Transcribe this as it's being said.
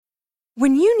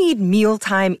When you need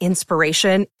mealtime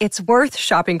inspiration, it's worth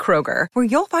shopping Kroger, where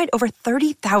you'll find over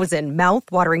 30,000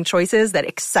 mouth-watering choices that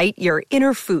excite your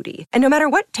inner foodie. And no matter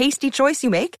what tasty choice you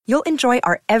make, you'll enjoy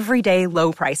our everyday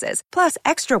low prices, plus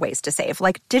extra ways to save,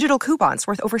 like digital coupons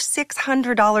worth over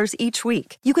 $600 each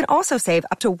week. You can also save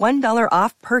up to $1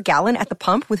 off per gallon at the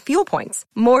pump with fuel points.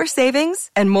 More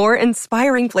savings and more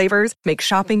inspiring flavors make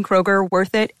shopping Kroger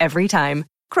worth it every time.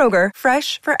 Kroger,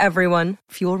 fresh for everyone.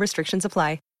 Fuel restrictions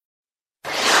apply.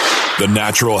 The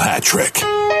Natural Hat Trick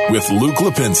with Luke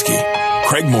Lipinski,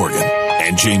 Craig Morgan,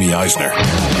 and Jamie Eisner.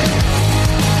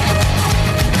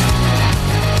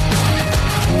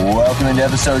 Welcome into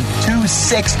episode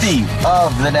 260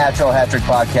 of the Natural Hat Trick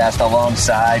podcast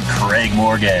alongside Craig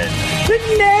Morgan.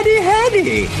 The Natty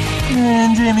Hattie.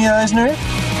 And Jamie Eisner.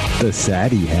 The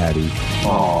Saddy Hattie.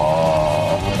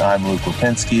 Aww. I'm Luke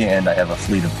Lipinski, and I have a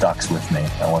fleet of ducks with me.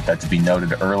 I want that to be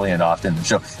noted early and often in the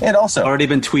show. And also... Already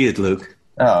been tweeted, Luke.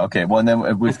 Oh, okay. Well, and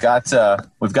then we've got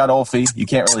Olfie. You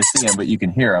can't really see him, but you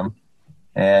can hear him.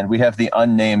 And we have the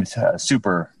unnamed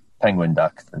super penguin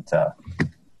duck that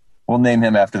we'll name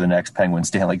him after the next Penguin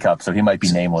Stanley Cup, so he might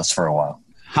be nameless for a while.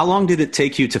 How long did it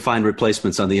take you to find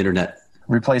replacements on the internet?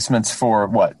 Replacements for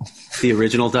what? The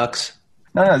original ducks?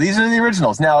 No, these are the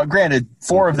originals. Now, granted,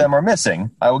 4 of them are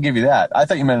missing. I will give you that. I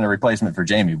thought you meant a replacement for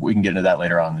Jamie. We can get into that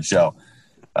later on in the show.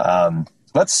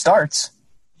 Let's start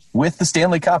with the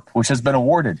Stanley Cup, which has been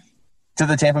awarded to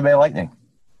the Tampa Bay Lightning. Okay.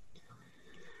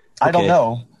 I don't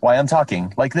know why I'm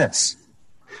talking like this.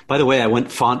 By the way, I went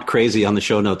font crazy on the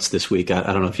show notes this week. I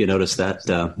don't know if you noticed that.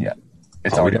 Yeah.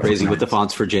 It's already crazy with the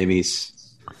fonts for Jamie's.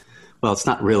 Well, it's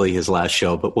not really his last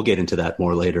show, but we'll get into that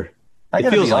more later. It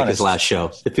feels like his last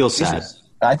show. It feels sad.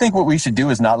 I think what we should do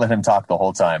is not let him talk the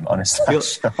whole time on his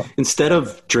last show. Instead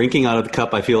of drinking out of the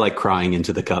cup, I feel like crying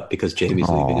into the cup because Jamie's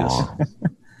leaving us.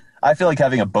 I feel like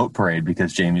having a boat parade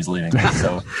because Jamie's leaving us.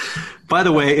 So, by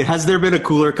the way, has there been a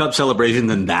cooler cup celebration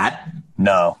than that?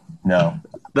 No.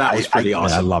 That was pretty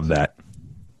awesome. I love that.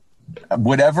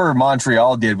 Whatever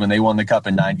Montreal did when they won the cup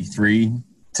in '93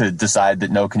 to decide that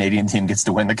no Canadian team gets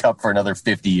to win the cup for another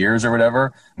 50 years or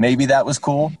whatever, maybe that was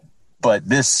cool. But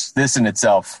this in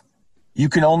itself, you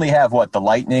can only have the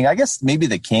Lightning. I guess maybe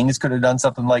the Kings could have done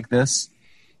something like this.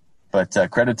 But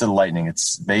credit to the Lightning.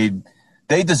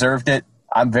 They deserved it.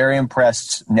 I'm very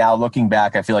impressed now looking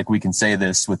back. I feel like we can say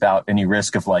this without any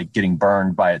risk of getting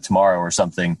burned by it tomorrow or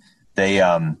something. They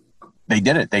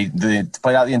did it. They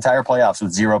played out the entire playoffs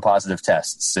with 0 positive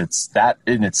tests. It's that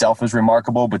in itself is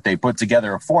remarkable, but they put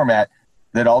together a format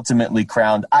that ultimately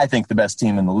crowned, I think, the best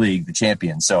team in the league, the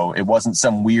champion. So it wasn't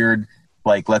some weird,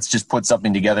 let's just put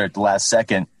something together at the last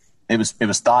second. It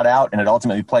was thought out, and it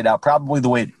ultimately played out probably the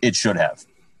way it should have.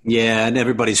 Yeah, and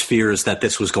everybody's fear is that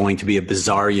this was going to be a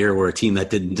bizarre year where a team that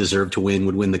didn't deserve to win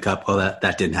would win the cup. Well,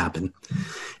 that didn't happen.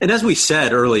 And as we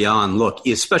said early on, look,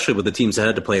 especially with the teams that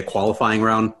had to play a qualifying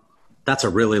round, that's a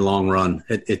really long run.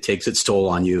 It takes its toll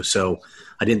on you. So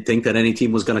I didn't think that any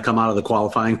team was going to come out of the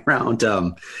qualifying round,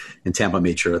 and Tampa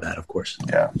made sure of that, of course.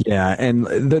 Yeah, and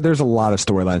there's a lot of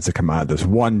storylines that come out of this.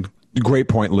 One great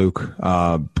point, Luke,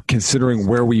 considering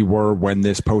where we were when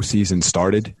this postseason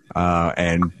started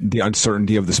and the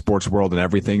uncertainty of the sports world and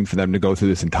everything, for them to go through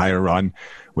this entire run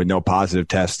with no positive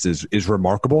tests is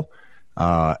remarkable.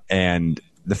 And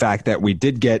the fact that we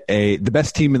did get the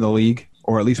best team in the league,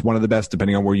 or at least one of the best,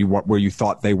 depending on where you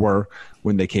thought they were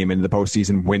when they came into the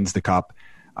postseason, wins the cup.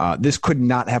 This could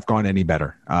not have gone any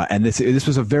better. And this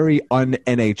was a very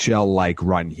un-NHL-like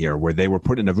run here, where they were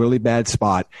put in a really bad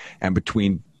spot, and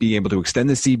between being able to extend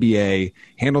the CBA,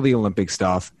 handle the Olympic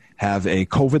stuff, have a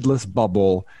COVID-less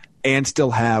bubble, and still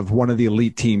have one of the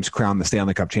elite teams crown the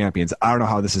Stanley Cup champions, I don't know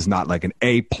how this is not like an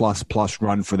A++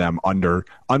 run for them under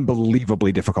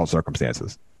unbelievably difficult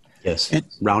circumstances. Yes.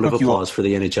 Round of applause for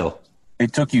the NHL.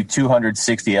 It took you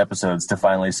 260 episodes to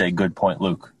finally say good point,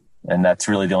 Luke. And that's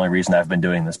really the only reason I've been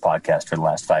doing this podcast for the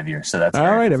last 5 years. So that's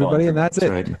all right, everybody, and that's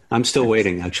it. Right. I'm still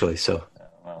waiting, actually. So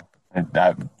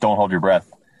don't hold your breath.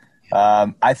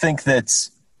 I think that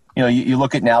you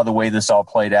look at now the way this all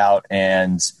played out,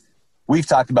 and we've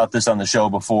talked about this on the show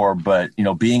before. But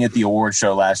being at the award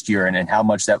show last year and how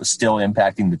much that was still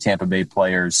impacting the Tampa Bay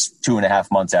players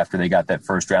 2.5 months after they got that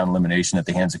first round elimination at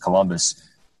the hands of Columbus,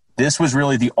 this was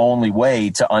really the only way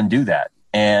to undo that.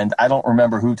 And I don't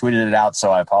remember who tweeted it out,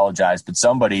 so I apologize. But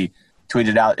somebody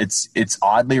tweeted out, it's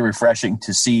oddly refreshing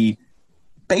to see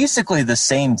basically the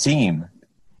same team,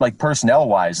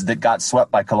 personnel-wise, that got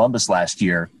swept by Columbus last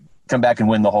year, come back and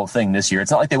win the whole thing this year.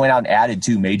 It's not like they went out and added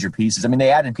 2 major pieces. I mean, they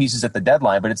added pieces at the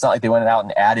deadline, but it's not like they went out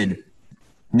and added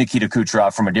Nikita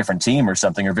Kucherov from a different team or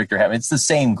something, or Victor Hedman. It's the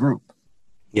same group.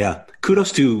 Yeah.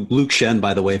 Kudos to Luke Shen,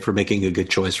 by the way, for making a good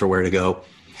choice for where to go.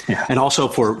 Yeah. And also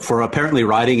for apparently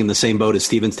riding in the same boat as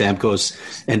Steven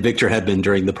Stamkos and Victor Hedman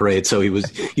during the parade. So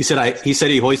he said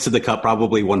he hoisted the cup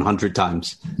probably 100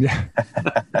 times. Yeah.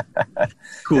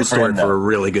 Cool story for a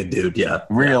really good dude. Yeah.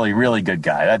 Really, really good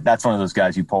guy. That's one of those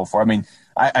guys you pull for. I mean,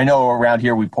 I know around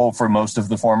here we pull for most of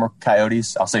the former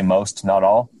Coyotes. I'll say most, not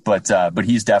all, but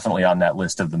he's definitely on that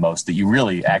list of the most that you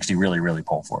really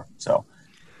pull for. So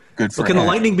good for him. Can the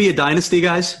Lightning be a dynasty,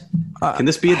 guys? Can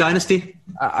this be a dynasty?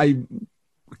 I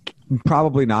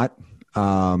probably not.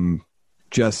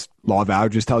 Just law of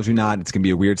averages tells you not. It's going to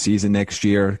be a weird season next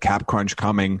year. Cap crunch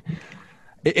coming.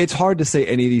 It's hard to say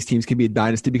any of these teams can be a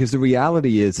dynasty because the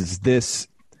reality is this,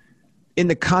 in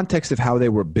the context of how they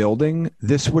were building,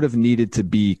 this would have needed to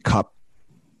be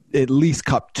at least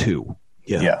Cup 2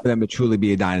 for them to truly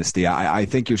be a dynasty. I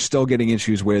think you're still getting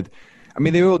issues with, I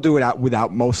mean, they will do it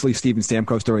without mostly Steven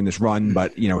Stamkos during this run,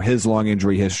 but, his long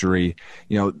injury history,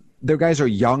 their guys are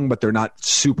young, but they're not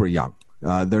super young.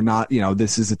 They're not,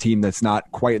 this is a team that's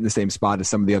not quite in the same spot as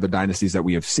some of the other dynasties that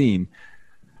we have seen.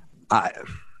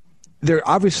 They're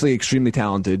obviously extremely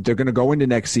talented. They're going to go into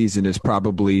next season as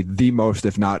probably the most,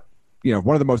 if not,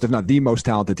 one of the most, if not the most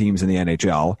talented teams in the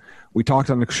NHL. We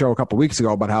talked on the show a couple weeks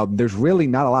ago about how there's really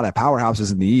not a lot of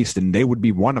powerhouses in the East, and they would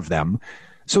be one of them.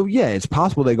 So, yeah, it's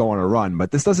possible they go on a run, but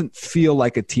this doesn't feel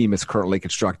like a team is currently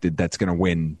constructed that's going to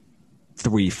win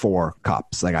 3-4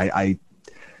 cups. Like I'm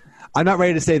not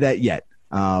ready to say that yet.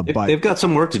 But they've got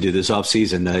some work to do this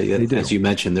offseason. As you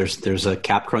mentioned, there's a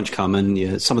cap crunch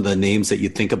coming. Some of the names that you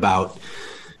think about,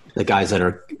 the guys that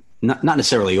are not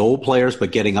necessarily old players,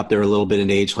 but getting up there a little bit in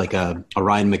age, like a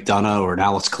Ryan McDonough or an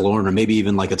Alex Killorn, or maybe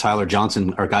even like a Tyler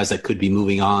Johnson, are guys that could be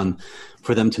moving on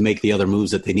for them to make the other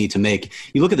moves that they need to make.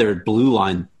 You look at their blue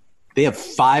line, they have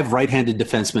 5 right-handed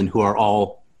defensemen who are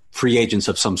all free agents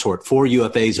of some sort, 4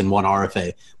 UFAs and 1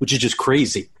 RFA, which is just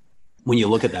crazy. When you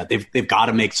look at that, they've got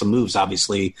to make some moves,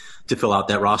 obviously, to fill out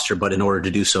that roster. But in order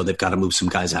to do so, they've got to move some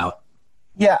guys out.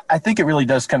 Yeah, I think it really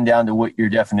does come down to what your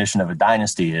definition of a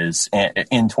dynasty is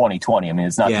in 2020. I mean,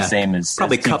 it's not the same as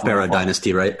probably Cup era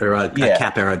dynasty, right? Or a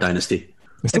Cap era dynasty.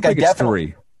 I still think it's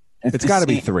 3. It's got to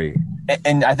be 3.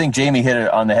 And I think Jamie hit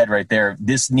it on the head right there.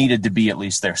 This needed to be at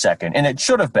least their second, and it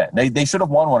should have been. They should have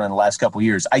won one in the last couple of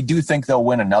years. I do think they'll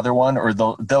win another one, or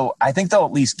I think they'll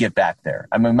at least get back there.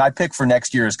 I mean, my pick for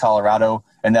next year is Colorado,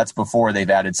 and that's before they've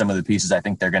added some of the pieces I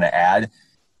think they're going to add.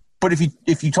 But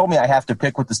if you told me I have to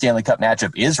pick what the Stanley Cup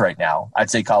matchup is right now, I'd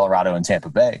say Colorado and Tampa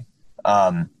Bay.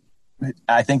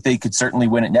 I think they could certainly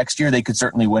win it next year. They could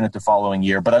certainly win it the following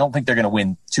year, but I don't think they're going to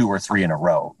win 2 or 3 in a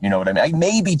row. You know what I mean?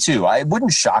 Maybe 2. It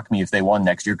wouldn't shock me if they won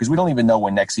next year because we don't even know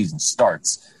when next season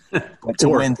starts. But to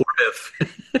win, or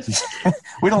if.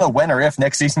 We don't know when or if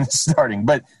next season is starting.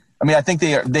 But I mean, I think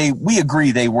we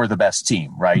agree they were the best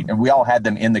team, right? And we all had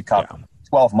them in the Cup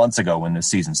 12 months ago when this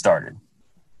season started.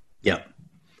 Yeah.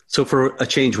 So for a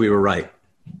change, we were right.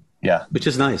 Yeah, which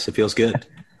is nice. It feels good.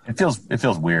 It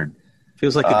feels weird.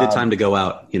 Feels like a good time to go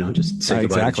out, just say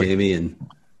goodbye to Jamie and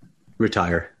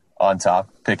retire. On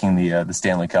top, picking the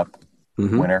Stanley Cup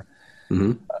winner.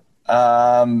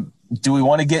 Mm-hmm. Do we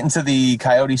want to get into the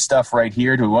Coyote stuff right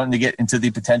here? Do we want to get into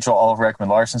the potential Oliver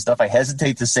Ekman-Larsson stuff? I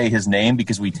hesitate to say his name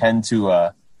because we tend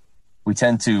to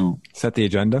set the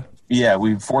agenda. Yeah,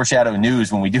 we foreshadow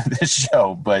news when we do this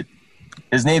show, but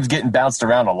his name's getting bounced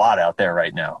around a lot out there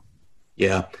right now.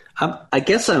 Yeah, I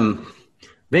guess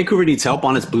Vancouver needs help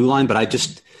on its blue line, but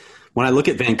when I look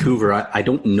at Vancouver, I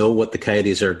don't know what the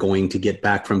Coyotes are going to get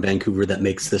back from Vancouver that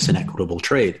makes this an equitable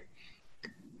trade.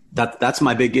 That's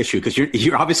my big issue because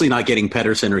you're obviously not getting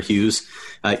Pettersson or Hughes.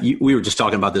 We were just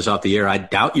talking about this off the air. I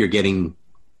doubt you're getting,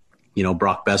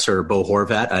 Brock Besser or Bo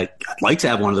Horvat. I'd like to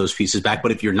have one of those pieces back,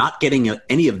 but if you're not getting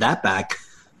any of that back,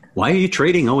 why are you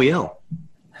trading OEL?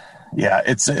 Yeah,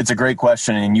 it's a great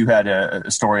question, and you had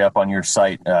a story up on your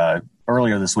site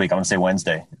earlier this week. I want to say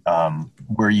Wednesday,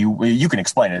 where you can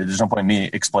explain it. There's no point in me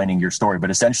explaining your story, but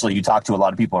essentially you talked to a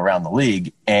lot of people around the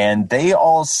league, and they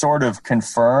all sort of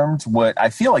confirmed what I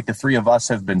feel like the three of us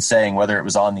have been saying, whether it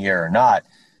was on the air or not,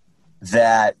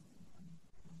 that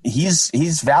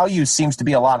his value seems to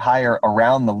be a lot higher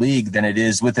around the league than it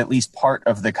is with at least part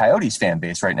of the Coyotes fan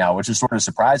base right now, which is sort of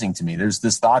surprising to me. There's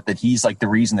this thought that he's like the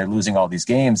reason they're losing all these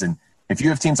games. And if you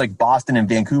have teams like Boston and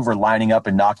Vancouver lining up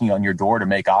and knocking on your door to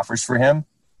make offers for him,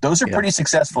 those are pretty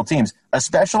successful teams,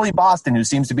 especially Boston, who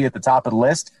seems to be at the top of the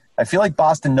list. I feel like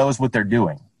Boston knows what they're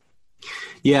doing.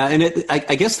 Yeah, and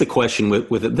I guess the question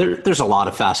with it, there's a lot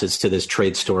of facets to this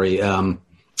trade story.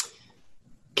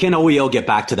 can OEL get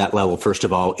back to that level? First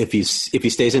of all, if he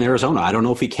stays in Arizona, I don't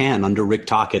know if he can under Rick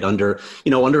Tocchet, under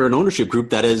an ownership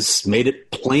group that has made it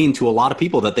plain to a lot of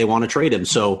people that they want to trade him.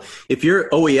 So if you're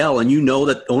OEL and you know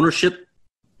that ownership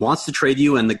wants to trade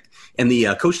you and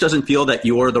the coach doesn't feel that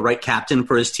you're the right captain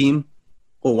for his team,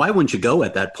 well, why wouldn't you go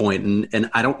at that point? And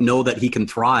I don't know that he can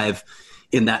thrive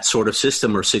in that sort of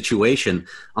system or situation.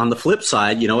 On the flip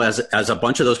side, as a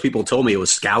bunch of those people told me, it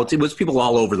was scouts, it was people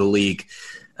all over the league.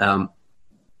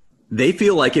 They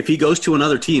feel like if he goes to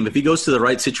another team, if he goes to the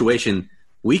right situation,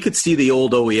 we could see the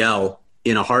old OEL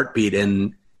in a heartbeat.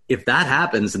 And if that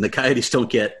happens and the Coyotes don't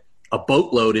get a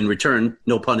boatload in return,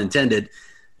 no pun intended,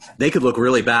 they could look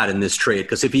really bad in this trade.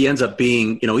 Because if he ends up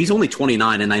being, he's only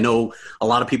 29, and I know a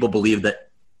lot of people believe that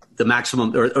the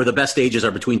maximum or the best ages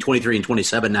are between 23 and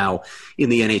 27 now in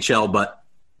the NHL. But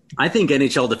I think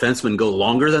NHL defensemen go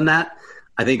longer than that.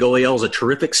 I think OEL is a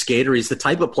terrific skater. He's the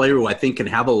type of player who I think can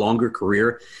have a longer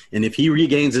career. And if he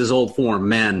regains his old form,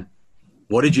 man,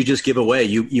 what did you just give away?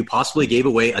 You possibly gave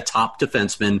away a top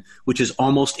defenseman, which is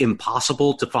almost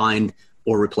impossible to find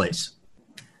or replace.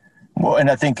 Well, and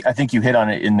I think you hit on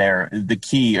it in there. The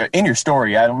key in your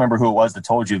story, I don't remember who it was that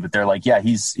told you, but they're like, yeah,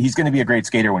 he's going to be a great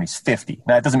skater when he's 50.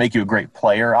 Now, that doesn't make you a great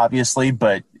player, obviously,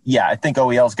 but yeah, I think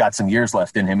OEL's got some years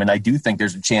left in him, and I do think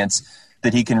there's a chance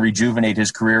that he can rejuvenate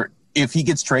his career if he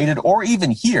gets traded or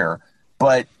even here.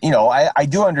 But, I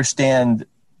do understand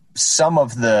some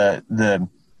of the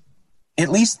at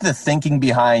least the thinking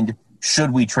behind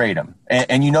should we trade him?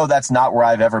 And that's not where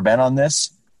I've ever been on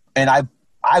this. And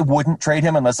I wouldn't trade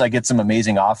him unless I get some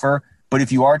amazing offer. But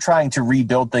if you are trying to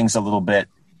rebuild things a little bit,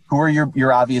 who are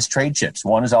your obvious trade chips?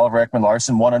 One is Oliver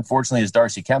Ekman-Larsson. One, unfortunately, is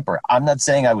Darcy Kemper. I'm not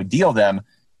saying I would deal them,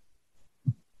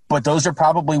 but those are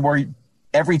probably where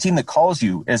every team that calls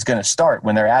you is going to start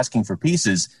when they're asking for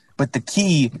pieces. But the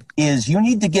key is you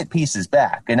need to get pieces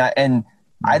back. And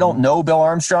I don't know Bill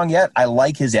Armstrong yet. I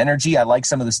like his energy. I like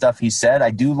some of the stuff he said.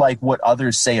 I do like what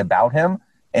others say about him.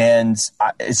 And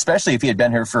especially if he had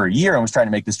been here for a year and was trying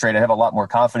to make this trade, I have a lot more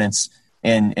confidence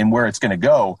in where it's going to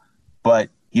go. But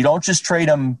you don't just trade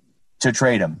him to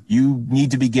trade him. You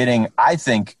need to be getting, I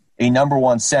think, a number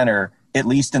one center, at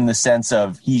least in the sense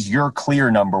of he's your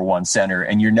clear number one center,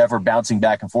 and you're never bouncing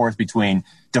back and forth between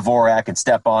Dvorak and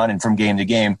Stepan and from game to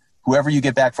game. Whoever you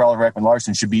get back for Oliver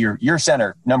Ekman-Larsson should be your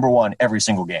center, number one, every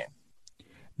single game.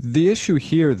 The issue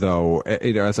here, though,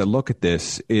 as I look at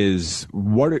this, is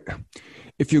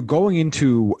if you're going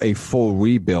into a full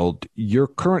rebuild, your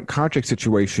current contract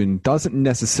situation doesn't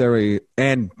necessarily,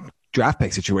 and draft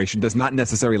pick situation does not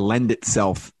necessarily lend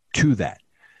itself to that.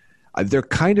 They're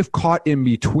kind of caught in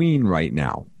between right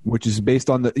now, which is based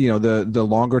on the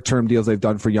longer term deals they've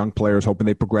done for young players, hoping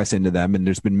they progress into them. And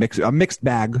there's been a mixed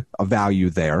bag of value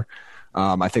there.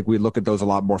 I think we look at those a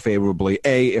lot more favorably.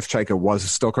 A, if Chaika was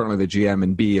still currently the GM,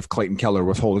 and B, if Clayton Keller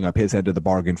was holding up his end of the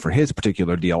bargain for his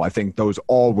particular deal. I think those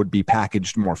all would be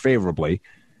packaged more favorably.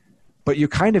 But you're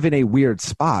kind of in a weird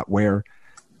spot where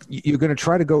you're going to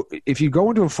try to go – if you go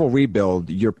into a full rebuild,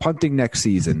 you're punting next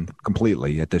season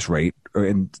completely at this rate,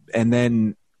 and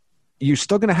then you're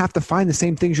still going to have to find the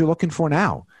same things you're looking for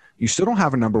now. You still don't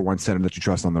have a number one center that you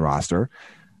trust on the roster.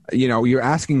 You're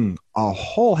asking a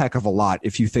whole heck of a lot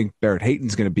if you think Barrett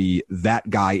Hayton's going to be that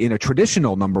guy in a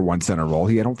traditional number one center role.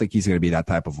 I don't think he's going to be that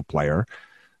type of a player.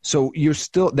 So you're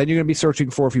going to be searching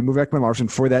for, if you move Ekman-Larsson,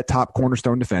 for that top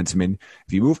cornerstone defenseman.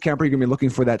 If you move Kemper, you're going to be looking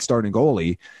for that starting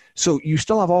goalie. So you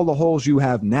still have all the holes you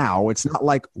have now. It's not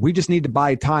like we just need to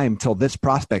buy time till this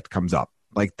prospect comes up.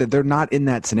 Like, they're not in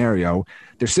that scenario.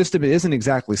 Their system isn't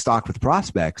exactly stocked with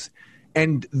prospects.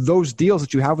 And those deals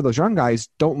that you have with those young guys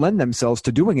don't lend themselves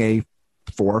to doing a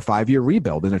 4 or 5 year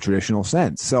rebuild in a traditional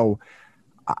sense. So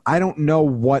I don't know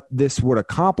what this would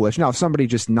accomplish. Now, if somebody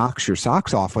just knocks your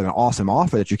socks off with an awesome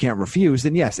offer that you can't refuse,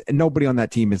 then yes, nobody on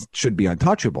that team should be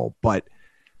untouchable. But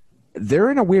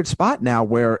they're in a weird spot now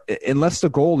where, unless the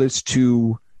goal is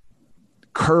to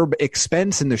curb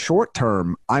expense in the short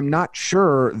term, I'm not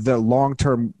sure the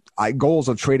long-term goals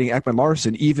of trading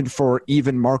Ekman-Larsson, even for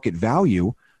even market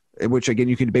value, which again,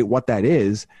 you can debate what that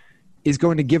is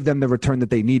going to give them the return that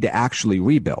they need to actually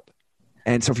rebuild.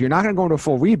 And so if you're not going to go into a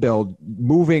full rebuild,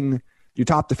 moving your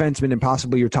top defenseman and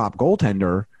possibly your top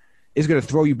goaltender is going to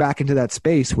throw you back into that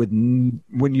space when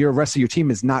your rest of your team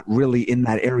is not really in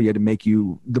that area to make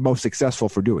you the most successful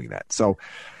for doing that. So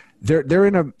they're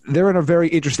in a very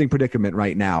interesting predicament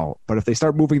right now. But if they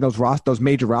start moving those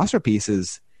major roster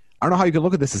pieces, I don't know how you can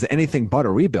look at this as anything but a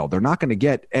rebuild. They're not going to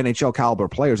get NHL caliber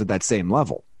players at that same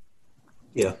level.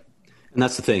 Yeah. And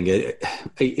that's the thing.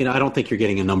 I don't think you're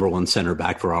getting a number one center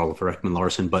back for Oliver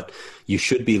Ekman-Larsson, but you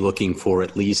should be looking for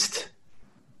at least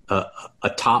a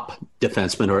top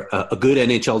defenseman or a good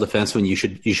NHL defenseman,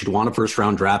 you should want a first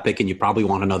round draft pick, and you probably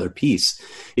want another piece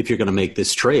if you're going to make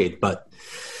this trade. But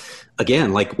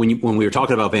again, like when we were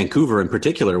talking about Vancouver in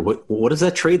particular, what does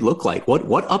that trade look like?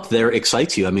 What up there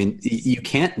excites you? I mean, you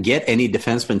can't get any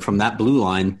defenseman from that blue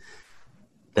line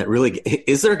that really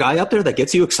is there a guy up there that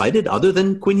gets you excited other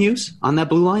than Quinn Hughes on that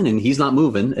blue line, and he's not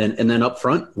moving. And then up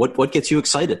front, what gets you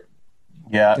excited?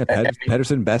 Yeah,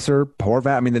 Pedersen, Besser,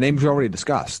 Horvat. I mean, the names we already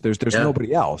discussed. There's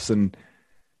nobody else, and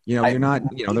you're not.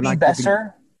 They're not.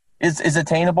 Besser is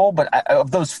attainable, but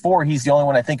of those four, he's the only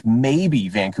one I think maybe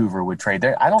Vancouver would trade.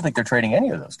 I don't think they're trading any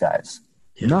of those guys.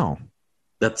 Yeah. No,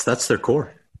 that's their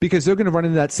core, because they're going to run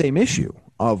into that same issue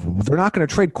of they're not going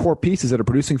to trade core pieces that are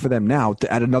producing for them now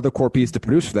to add another core piece to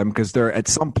produce for them, because they're at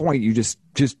some point you're just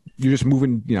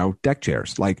moving deck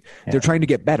chairs. Like they're trying to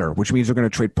get better, which means they're going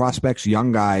to trade prospects,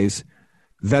 young guys,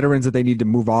 veterans that they need to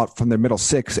move out from their middle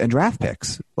six, and draft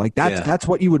picks. Like that's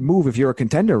what you would move if you're a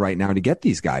contender right now to get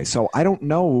these guys. So I don't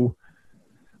know.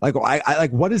 Like I like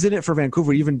what is in it for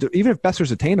Vancouver, even if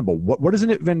Besser's attainable. What is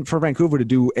in it for Vancouver to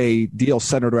do a deal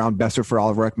centered around Besser for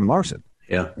Oliver Ekman-Larsson?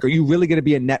 Yeah. Are you really going to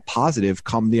be a net positive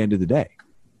come the end of the day?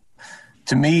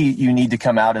 To me, you need to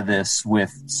come out of this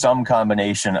with some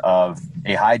combination of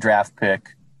a high draft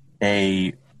pick,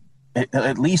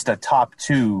 at least a top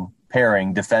two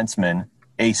pairing defenseman,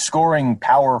 a scoring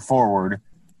power forward,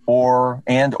 or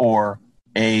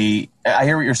I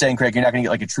hear what you're saying, Craig. You're not going to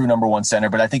get like a true number one center,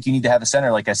 but I think you need to have a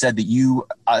center, like I said, that you,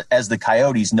 as the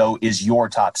Coyotes, know is your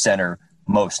top center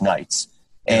most nights.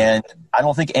 And I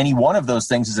don't think any one of those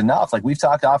things is enough. Like we've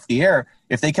talked off the air,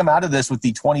 if they come out of this with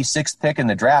the 26th pick in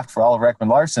the draft for Oliver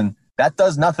Ekman-Larsson, that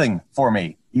does nothing for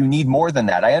me. You need more than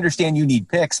that. I understand you need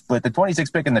picks, but the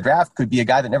 26th pick in the draft could be a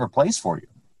guy that never plays for you.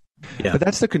 Yeah. But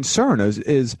that's the concern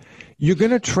is you're going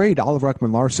to trade Oliver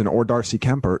Ekman-Larsson or Darcy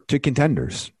Kuemper to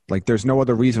contenders. Like there's no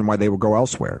other reason why they would go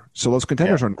elsewhere. So those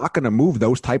contenders are not going to move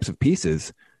those types of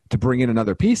pieces to bring in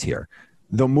another piece here.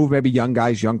 They'll move maybe young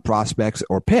guys, young prospects,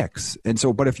 or picks. And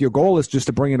so, but if your goal is just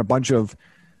to bring in a bunch of,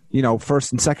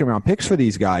 first and second round picks for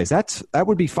these guys, that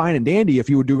would be fine and dandy if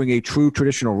you were doing a true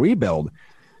traditional rebuild.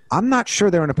 I'm not sure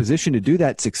they're in a position to do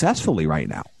that successfully right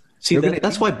now. See,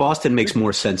 that's why Boston makes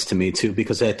more sense to me, too,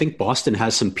 because I think Boston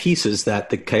has some pieces that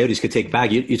the Coyotes could take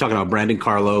back. You're talking about Brandon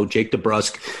Carlo, Jake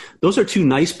DeBrusk. Those are two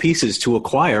nice pieces to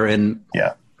acquire. And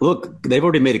look, they've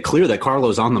already made it clear that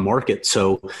Carlo's on the market.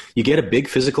 So you get a big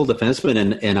physical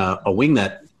defenseman and a wing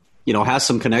that, has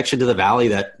some connection to the Valley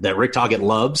that Rick Tocchet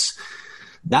loves.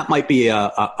 That might be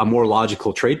a more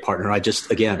logical trade partner. I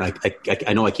just, again,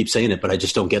 I know I keep saying it, but I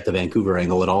just don't get the Vancouver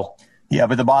angle at all. Yeah,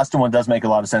 but the Boston one does make a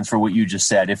lot of sense for what you just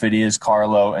said. If it is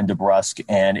Carlo and DeBrusk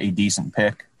and a decent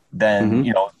pick, then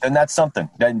then that's something.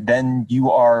 Then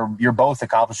you're both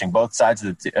accomplishing. Both sides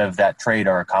of that trade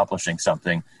are accomplishing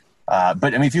something. But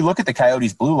I mean, if you look at the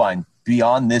Coyotes' blue line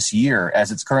beyond this year as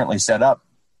it's currently set up,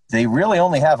 they really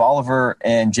only have Oliver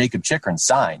and Jacob Chychrun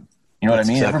signed. You know what I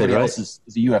mean? Exactly Everybody right. else is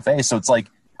a UFA, so it's like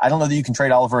I don't know that you can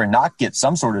trade Oliver and not get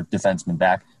some sort of defenseman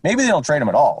back. Maybe they don't trade him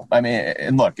at all. I mean,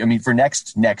 and look, for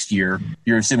next year,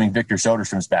 you're assuming Victor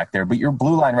Soderstrom's back there, but your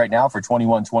blue line right now for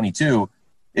 21-22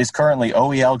 is currently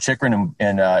OEL, Chychrun,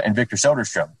 and Victor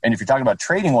Soderstrom. And if you're talking about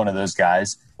trading one of those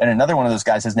guys, and another one of those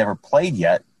guys has never played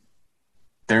yet,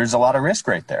 there's a lot of risk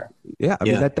right there. Yeah, I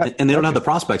mean, and they don't have the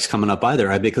prospects coming up either,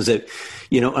 right? Because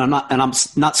I'm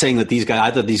not saying that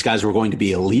either of these guys were going to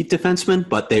be elite defensemen,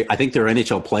 but I think they're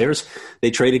NHL players.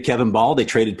 They traded Kevin Ball, they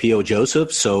traded P.O.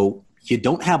 Joseph, so you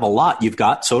don't have a lot. You've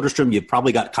got Soderstrom, you've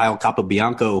probably got Kyle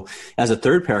Capobianco as a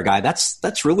third pair guy.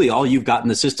 That's really all you've got in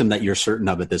the system that you're certain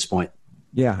of at this point.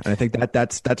 Yeah, and I think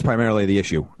that's primarily the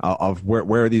issue of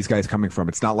where are these guys coming from.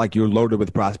 It's not like you're loaded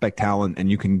with prospect talent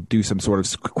and you can do some sort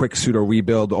of quick pseudo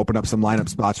rebuild, open up some lineup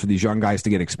spots for these young guys to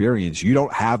get experience. You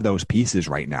don't have those pieces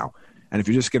right now. And if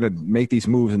you're just going to make these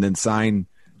moves and then sign,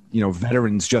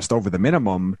 veterans just over the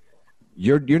minimum,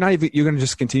 you're going to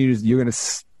just continue. You're going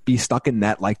to be stuck in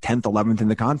that like 10th, 11th in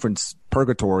the conference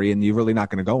purgatory, and you're really not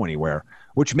going to go anywhere.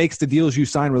 Which makes the deals you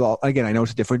sign with again, I know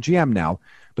it's a different GM now,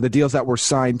 but the deals that were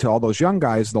signed to all those young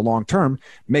guys, the long term,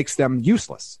 makes them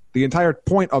useless. The entire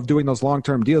point of doing those long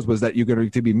term deals was that you're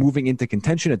going to be moving into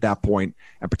contention at that point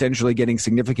and potentially getting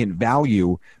significant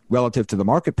value relative to the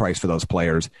market price for those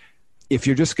players. If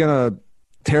you're just going to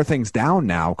tear things down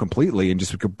now completely and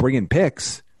just bring in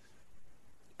picks,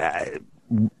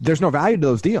 there's no value to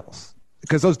those deals.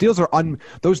 Because those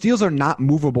deals are not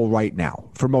movable right now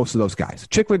for most of those guys.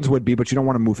 Chychrun's would be, but you don't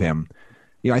want to move him.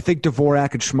 I think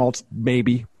Dvorak and Schmaltz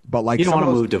maybe, but like you don't want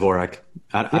to move Dvorak.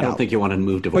 I don't think you want to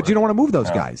move Dvorak. But you don't want to move those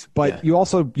guys. But you're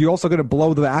also going to blow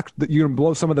you're going to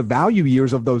blow some of the value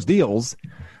years of those deals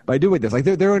But I do with this. Like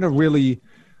they're in a really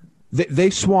they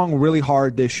swung really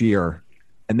hard this year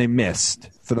and they missed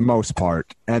for the most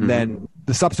part. And then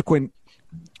the subsequent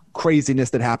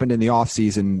craziness that happened in the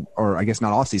offseason, or I guess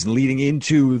not offseason, leading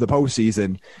into the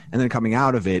postseason and then coming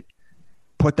out of it,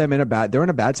 put them they're in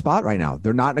a bad spot right now.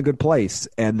 They're not in a good place,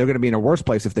 and they're going to be in a worse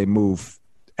place if they move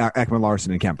Ekman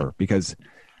Larsson and Kemper, because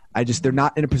they're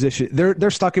not in a position.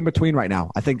 They're stuck in between right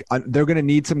now. I think they're going to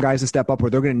need some guys to step up, or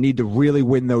they're going to need to really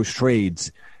win those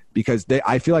trades, because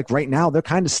I feel like right now they're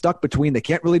kind of stuck between. They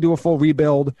can't really do a full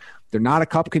rebuild. They're not a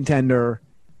cup contender,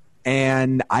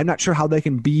 and I'm not sure how they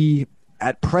can be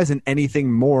at present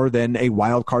anything more than a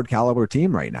wild card caliber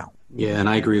team right now. Yeah, and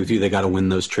I agree with you. They got to win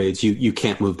those trades. You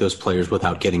can't move those players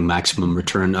without getting maximum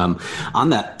return. On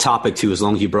that topic too, as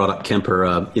long as you brought up Kemper,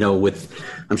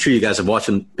 I'm sure you guys have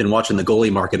been watching the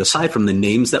goalie market. Aside from the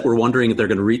names that we're wondering if they're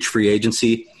going to reach free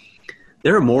agency,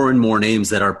 there are more and more names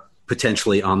that are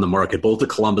potentially on the market. Both of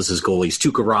Columbus's goalies,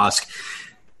 Tuukka Rask.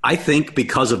 I think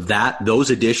because of those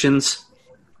additions,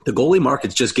 the goalie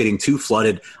market's just getting too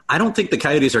flooded. I don't think the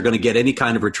Coyotes are going to get any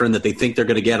kind of return that they think they're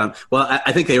going to get on. Well,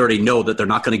 I think they already know that they're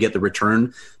not going to get the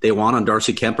return they want on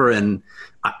Darcy Kemper. And,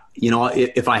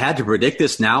 if I had to predict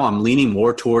this now, I'm leaning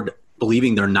more toward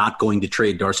believing they're not going to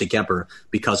trade Darcy Kemper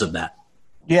because of that.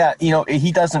 Yeah,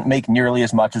 he doesn't make nearly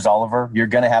as much as Oliver. You're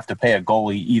going to have to pay a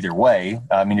goalie either way.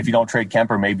 I mean, if you don't trade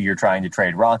Kemper, maybe you're trying to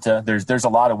trade Raanta. There's a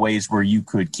lot of ways where you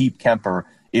could keep Kemper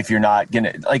if you're not going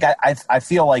to, I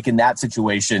feel like in that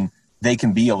situation, they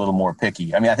can be a little more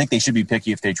picky. I mean, I think they should be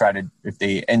picky if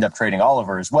they end up trading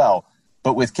Oliver as well.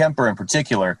 But with Kemper in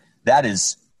particular, that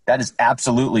is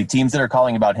absolutely, teams that are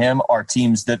calling about him are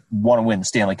teams that want to win the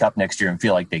Stanley Cup next year and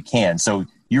feel like they can. So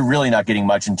you're really not getting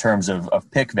much in terms of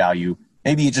pick value.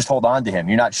 Maybe you just hold on to him.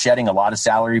 You're not shedding a lot of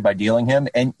salary by dealing him.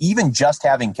 And even just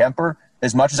having Kemper,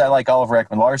 as much as I like Oliver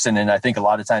Ekman Larsson, and I think a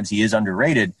lot of times he is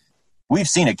underrated, we've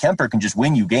seen it. Kemper can just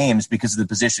win you games because of the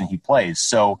position he plays.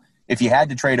 So if you had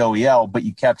to trade OEL, but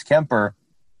you kept Kemper,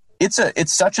 it's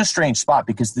such a strange spot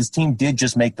because this team did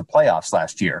just make the playoffs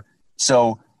last year.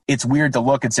 So it's weird to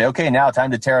look and say, okay, now time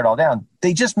to tear it all down.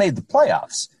 They just made the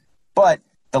playoffs. But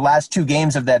the last two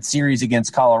games of that series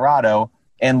against Colorado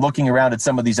and looking around at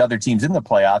some of these other teams in the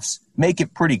playoffs make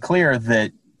it pretty clear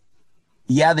that,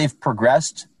 yeah, they've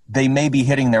progressed. They may be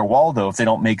hitting their wall, though, if they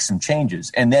don't make some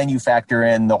changes. And then you factor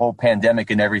in the whole pandemic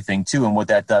and everything, too, and what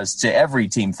that does to every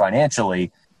team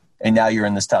financially. And now you're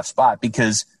in this tough spot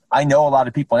because I know a lot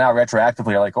of people now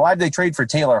retroactively are like, why did they trade for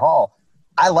Taylor Hall?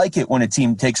 I like it when a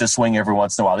team takes a swing every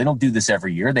once in a while. They don't do this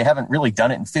every year. They haven't really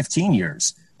done it in 15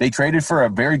 years. They traded for a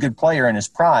very good player in his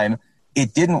prime.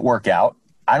 It didn't work out.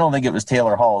 I don't think it was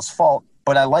Taylor Hall's fault,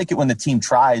 but I like it when the team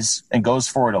tries and goes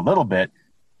for it a little bit.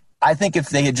 I think if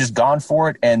they had just gone for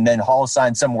it and then Hall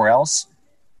signed somewhere else,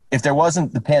 if there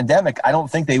wasn't the pandemic, I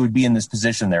don't think they would be in this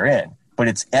position they're in. But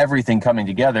it's everything coming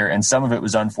together, and some of it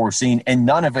was unforeseen, and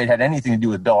none of it had anything to do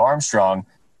with Bill Armstrong.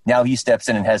 Now he steps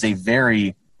in and has a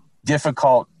very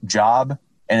difficult job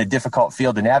and a difficult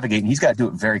field to navigate, and he's got to do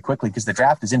it very quickly because the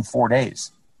draft is in 4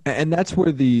 days. And that's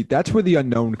where the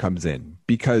unknown comes in,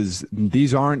 because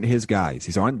these aren't his guys.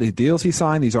 These aren't the deals he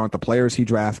signed. These aren't the players he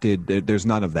drafted. There's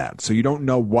none of that. So you don't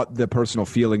know what the personal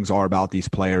feelings are about these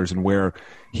players and where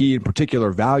he in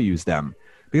particular values them.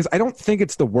 Because I don't think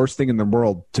it's the worst thing in the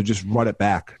world to just run it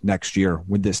back next year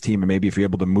with this team. And maybe if you're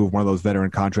able to move one of those veteran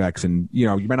contracts, and you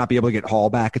might not be able to get Hall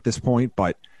back at this point,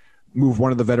 but move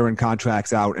one of the veteran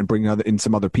contracts out and bring in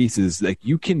some other pieces. Like,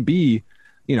 you can be,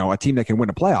 a team that can win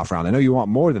a playoff round. I know you want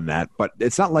more than that, but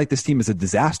it's not like this team is a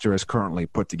disaster as currently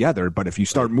put together. But if you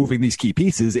start moving these key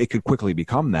pieces, it could quickly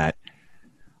become that.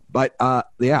 But,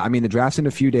 the draft's in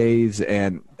a few days.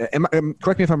 And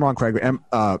correct me if I'm wrong, Craig,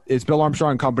 is Bill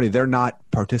Armstrong and company, they're not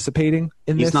participating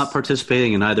in this? He's not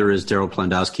participating, and neither is Daryl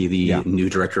Plandowski, the new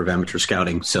director of amateur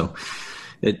scouting. So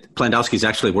Plandowski's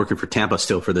actually working for Tampa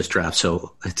still for this draft.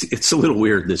 So it's a little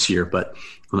weird this year, but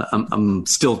I'm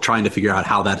still trying to figure out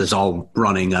how that is all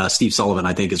running. Steve Sullivan,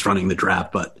 I think, is running the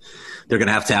draft, but they're going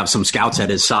to have some scouts at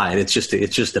his side. It's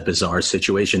just a bizarre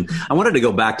situation. I wanted to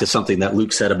go back to something that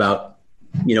Luke said about,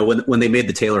 when they made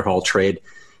the Taylor Hall trade.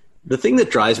 The thing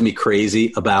that drives me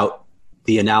crazy about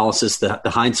the analysis, the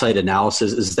hindsight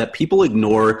analysis, is that people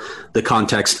ignore the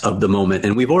context of the moment.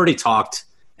 And we've already talked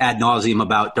ad nauseum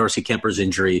about Darcy Kemper's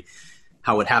injury,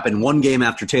 how it happened one game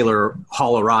after Taylor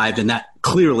Hall arrived, and that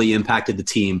clearly impacted the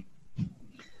team.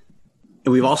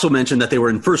 And we've also mentioned that they were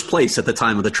in first place at the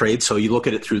time of the trade. So you look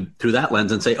at it through that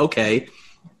lens and say, okay,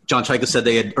 John Chayka said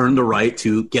they had earned the right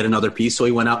to get another piece, so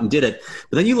he went out and did it.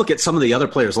 But then you look at some of the other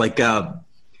players, like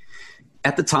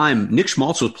at the time, Nick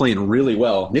Schmaltz was playing really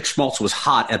well. Nick Schmaltz was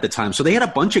hot at the time. So they had a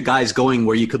bunch of guys going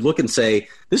where you could look and say,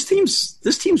 this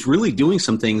team's really doing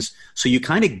some things. So you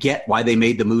kind of get why they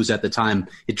made the moves at the time.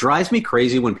 It drives me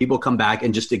crazy when people come back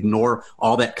and just ignore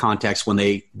all that context when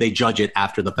they judge it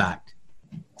after the fact.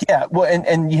 Yeah, well,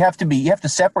 and you have to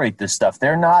separate this stuff.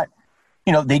 They're not,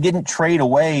 they didn't trade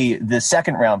away the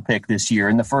second round pick this year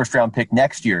and the first round pick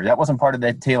next year. That wasn't part of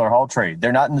that Taylor Hall trade.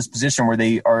 They're not in this position where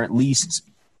they are at least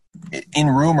in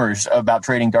rumors about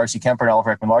trading Darcy Kemper and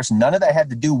Oliver Ekman-Larsson. None of that had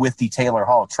to do with the Taylor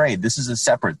Hall trade. This is a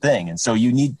separate thing. And so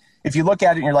if you look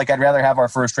at it and you're like, I'd rather have our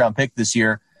first round pick this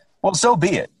year, well, so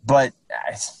be it. But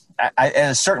at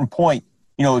a certain point,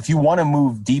 if you want to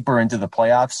move deeper into the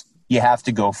playoffs, you have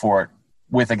to go for it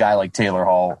with a guy like Taylor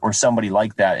Hall or somebody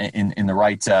like that in the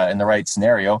right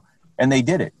scenario. And they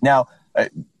did it. Now,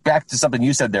 back to something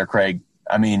you said there, Craig.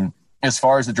 I mean, as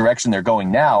far as the direction they're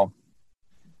going now,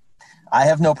 I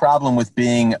have no problem with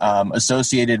being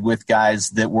associated with guys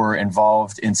that were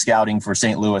involved in scouting for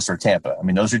St. Louis or Tampa. I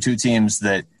mean, those are two teams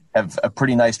that have a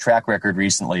pretty nice track record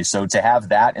recently. So to have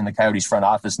that in the Coyotes front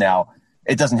office now,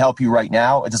 it doesn't help you right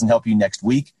now. It doesn't help you next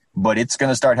week, but it's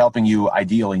going to start helping you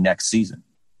ideally next season.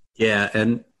 Yeah,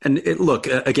 and look,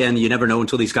 again, you never know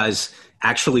until these guys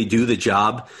actually do the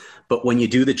job. But when you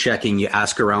do the checking, you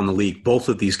ask around the league, both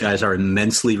of these guys are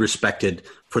immensely respected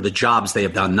for the jobs they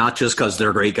have done, not just because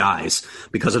they're great guys,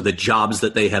 because of the jobs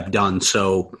that they have done.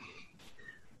 So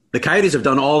the Coyotes have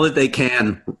done all that they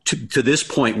can to this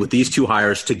point with these two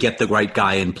hires to get the right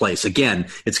guy in place. Again,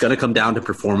 it's going to come down to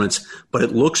performance, but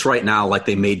it looks right now like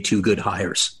they made two good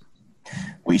hires.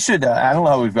 We should, I don't know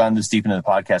how we've gone this deep into the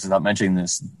podcast without mentioning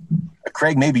this.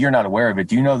 Craig, maybe you're not aware of it.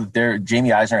 Do you know that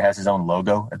Jamie Eisner has his own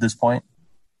logo at this point?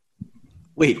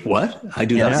 Wait, what? I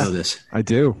do not know this. I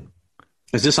do.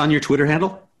 Is this on your Twitter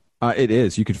handle? It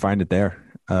is. You can find it there.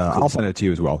 I'll send it to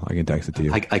you as well. I can text it to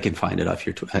you. I can find it off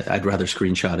your Twitter. I'd rather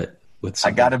screenshot it with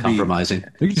some compromising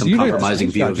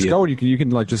view of you. Go, you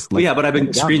can yeah, but I've been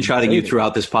screenshotting you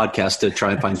throughout this podcast to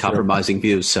try and find compromising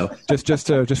views. So just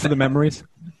for the memories.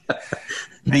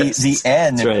 The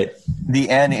N, that's right. The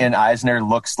N in Eisner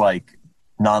looks like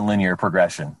nonlinear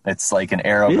progression. It's like an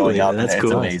arrow going up. That's it's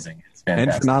cool. Amazing. It's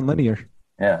fantastic. And for nonlinear.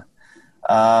 Yeah.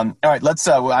 All right. Let's.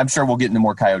 I'm sure we'll get into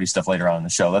more Coyote stuff later on in the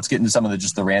show. Let's get into some of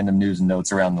the random news and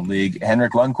notes around the league.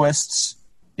 Henrik Lundqvist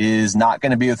is not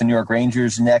going to be with the New York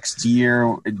Rangers next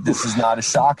year. This is not a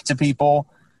shock to people,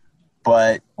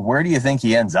 but where do you think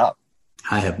he ends up?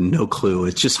 I have no clue.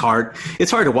 It's just hard. It's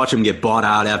hard to watch him get bought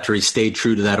out after he stayed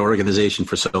true to that organization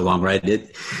for so long, right?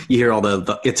 You hear all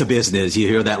the it's a business. You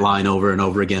hear that line over and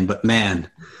over again. But man,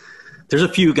 there's a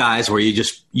few guys where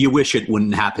you wish it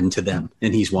wouldn't happen to them,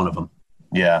 and he's one of them.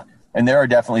 Yeah, and there are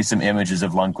definitely some images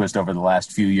of Lundqvist over the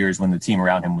last few years when the team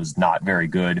around him was not very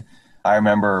good. I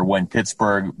remember when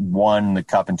Pittsburgh won the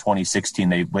Cup in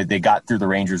 2016, they got through the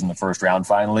Rangers in the first round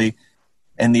finally.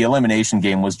 And the elimination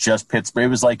game was just Pittsburgh. It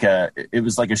was like a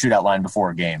shootout line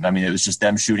before a game. I mean, it was just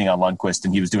them shooting on Lundqvist,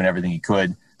 and he was doing everything he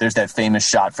could. There's that famous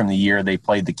shot from the year they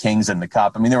played the Kings in the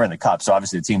Cup. I mean, they were in the Cup, so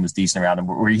obviously the team was decent around him,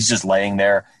 where he's just laying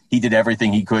there. He did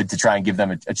everything he could to try and give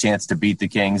them a chance to beat the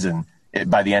Kings, and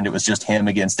by the end, it was just him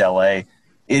against LA. It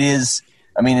is,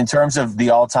 I mean, in terms of the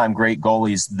all-time great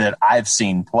goalies that I've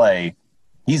seen play,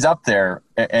 he's up there,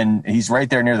 and he's right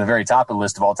there near the very top of the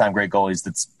list of all-time great goalies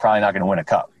that's probably not going to win a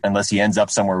cup unless he ends up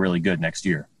somewhere really good next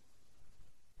year.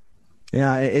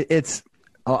 Yeah, it's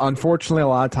unfortunately a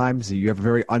lot of times you have a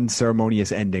very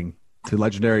unceremonious ending to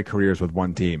legendary careers with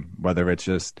one team, whether it's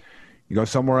just you go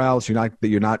somewhere else,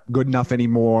 you're not good enough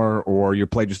anymore, or your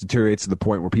play just deteriorates to the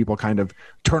point where people kind of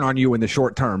turn on you in the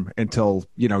short term until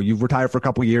you've retired for a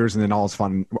couple of years and then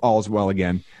all's well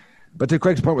again. But to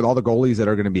Craig's point, with all the goalies that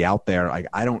are going to be out there,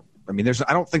 I don't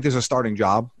think there's a starting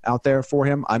job out there for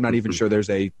him. I'm not even sure there's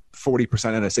a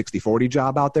 40% and a 60-40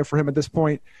 job out there for him at this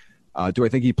point. Do I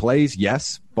think he plays?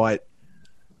 Yes, but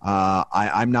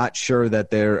I'm not sure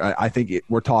that I think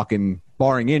we're talking,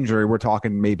 barring injury, we're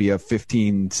talking maybe a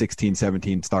 15, 16,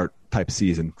 17 start type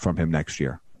season from him next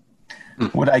year.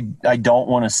 What I don't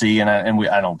want to see, and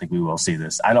I don't think we will see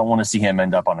this, I don't want to see him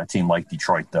end up on a team like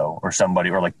Detroit, though, or somebody,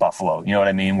 or like Buffalo. You know what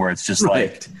I mean? Where it's just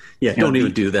right. Don't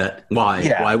even do that. Why?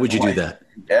 Yeah, why would you do that?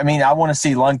 I mean, I want to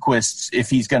see Lundqvist,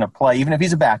 if he's going to play, even if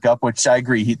he's a backup, which I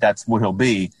agree that's what he'll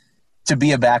be, to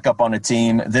be a backup on a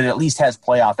team that at least has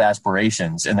playoff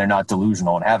aspirations, and they're not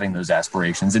delusional in having those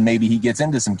aspirations, and maybe he gets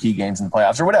into some key games in the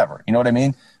playoffs or whatever. You know what I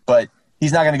mean? But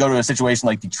he's not going to go to a situation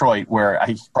like Detroit where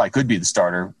he probably could be the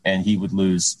starter and he would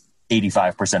lose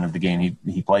 85% of the game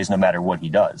he plays no matter what he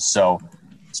does. So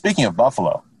speaking of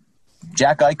Buffalo,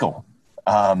 Jack Eichel,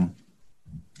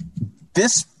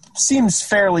 this seems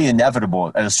fairly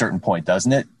inevitable at a certain point,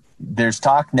 doesn't it? There's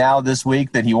talk now this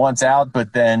week that he wants out,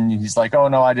 but then he's like, oh,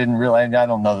 no, I don't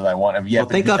know that I want him yet. Well,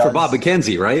 thank God for Bob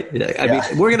McKenzie, right? I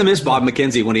mean, we're going to miss Bob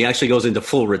McKenzie when he actually goes into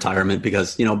full retirement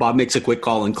because, Bob makes a quick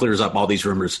call and clears up all these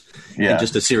rumors in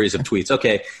just a series of tweets.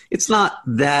 Okay, it's not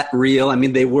that real. I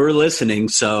mean, they were listening,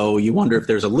 so you wonder if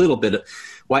there's a little bit of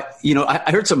why. I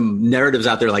heard some narratives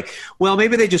out there like, well,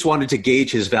 maybe they just wanted to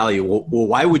gauge his value. Well,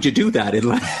 why would you do that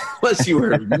unless you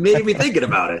were maybe thinking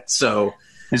about it? So.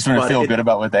 They just want to feel good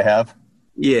about what they have.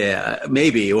 Yeah,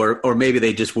 maybe, or maybe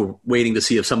they just were waiting to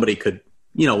see if somebody could,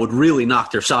 would really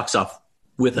knock their socks off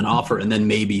with an offer, and then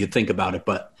maybe you think about it.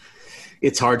 But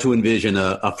it's hard to envision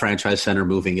a franchise center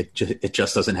moving. It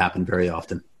just doesn't happen very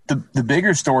often. The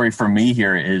bigger story for me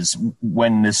here is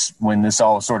when this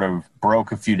all sort of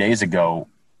broke a few days ago,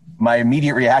 my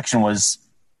immediate reaction was,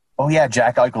 oh yeah,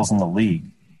 Jack Eichel's in the league.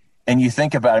 And you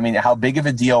think about, how big of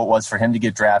a deal it was for him to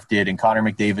get drafted and Connor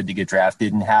McDavid to get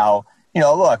drafted, and how,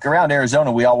 look, around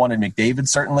Arizona, we all wanted McDavid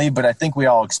certainly, but I think we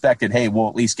all expected, hey, we'll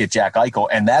at least get Jack Eichel,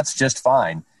 and that's just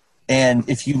fine. And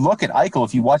if you look at Eichel,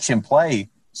 if you watch him play,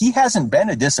 he hasn't been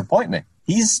a disappointment.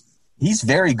 He's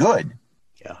very good,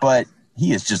 but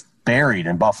he is just buried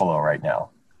in Buffalo right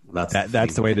now.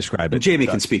 That's the way to describe it. Jamie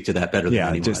can speak to that better than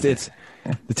anyone.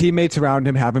 The teammates around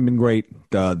him haven't been great.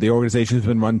 The organization's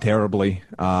been run terribly.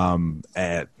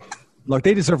 Look,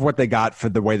 they deserve what they got for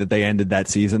the way that they ended that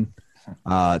season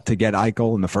to get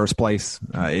Eichel in the first place.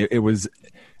 It was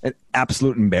an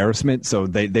absolute embarrassment. So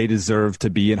they deserve to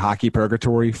be in hockey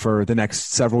purgatory for the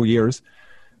next several years.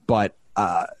 But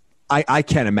I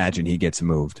can't imagine he gets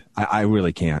moved. I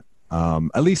really can't.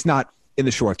 At least not in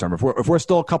the short term. If we're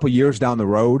still a couple years down the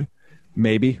road,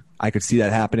 maybe I could see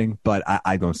that happening, but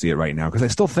I don't see it right now because I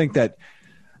still think that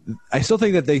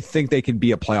they think they can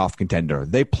be a playoff contender.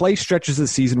 They play stretches of the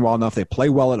season well enough. They play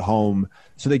well at home,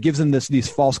 so that gives them these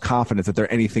false confidence that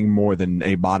they're anything more than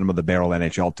a bottom of the barrel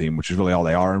NHL team, which is really all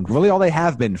they are and really all they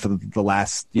have been for the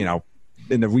last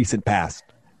in the recent past.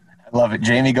 I love it,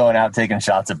 Jamie going out taking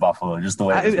shots at Buffalo, just the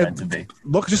way it's meant to be.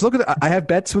 Look at it. I have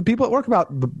bets with people at work about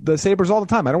the Sabres all the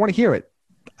time. I don't want to hear it.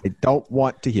 I don't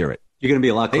want to hear it. You're going to be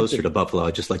a lot closer to Buffalo.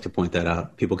 I'd just like to point that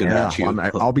out. People can reach you.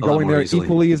 I'll be going there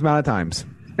equally as amount of times.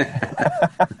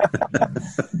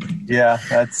 Yeah,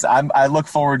 I look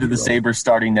forward to the Sabres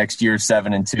starting next year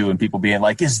 7-2, and people being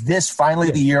like, "Is this finally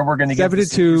the year we're going to get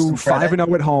 7-2,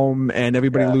 5-0 at home, and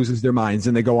everybody loses their minds,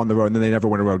 and they go on the road, and then they never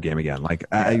win a road game again?" Like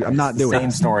I'm not doing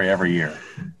same story every year,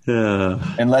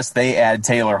 unless they add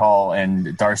Taylor Hall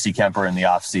and Darcy Kemper in the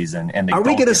offseason. And are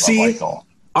we going to see?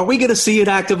 Are we going to see an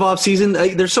active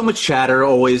offseason? There's so much chatter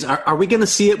always. Are we going to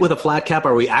see it with a flat cap?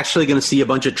 Are we actually going to see a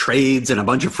bunch of trades and a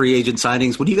bunch of free agent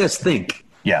signings? What do you guys think?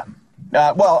 Yeah.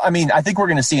 I think we're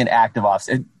going to see an active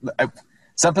offseason.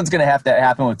 Something's going to have to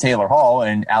happen with Taylor Hall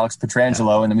and Alex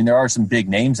Pietrangelo. And, there are some big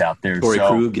names out there. Torrey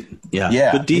Krug.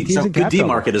 Yeah. Good D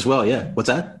market as well. Yeah. What's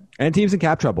that? And teams in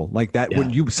cap trouble like that.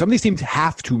 Yeah. Some of these teams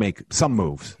have to make some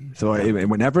moves. So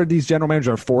whenever these general managers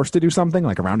are forced to do something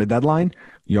like around a deadline,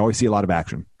 you always see a lot of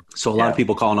action. So a lot of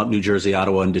people calling up New Jersey,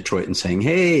 Ottawa, and Detroit and saying,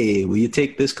 "Hey, will you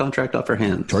take this contract off our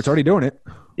hands?" Detroit's already doing it.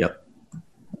 Yep.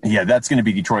 Yeah, that's going to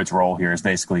be Detroit's role here, is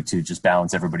basically to just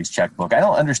balance everybody's checkbook. I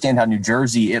don't understand how New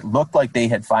Jersey, it looked like they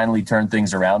had finally turned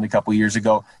things around a couple years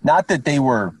ago. Not that they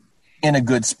were in a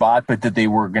good spot, but that they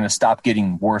were going to stop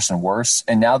getting worse and worse.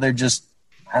 And now they're just,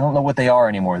 I don't know what they are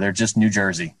anymore. They're just New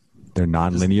Jersey. They're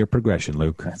non-linear progression,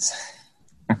 Luke.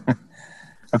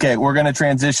 Okay, we're going to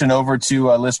transition over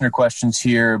to listener questions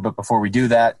here. But before we do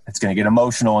that, it's going to get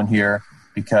emotional in here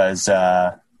because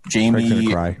Jamie. Gonna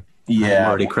cry. Yeah. I'm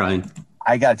already crying.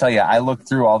 I got to tell you, I looked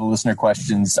through all the listener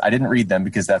questions. I didn't read them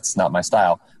because that's not my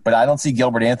style. But I don't see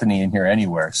Gilbert Anthony in here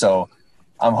anywhere. So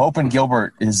I'm hoping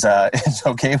Gilbert is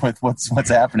okay with what's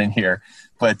happening here.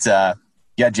 But,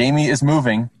 Jamie is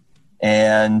moving.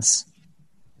 And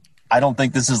I don't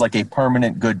think this is like a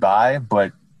permanent goodbye,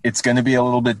 but it's going to be a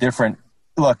little bit different.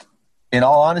 Look, in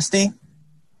all honesty,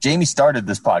 Jamie started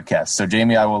this podcast. So,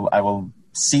 Jamie, I will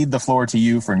cede the floor to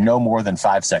you for no more than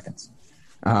 5 seconds.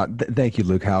 Thank you,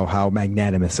 Luke. How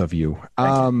magnanimous of you.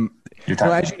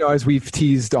 As you know, as we've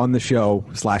teased on the show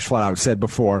 / flat out said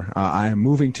before, I am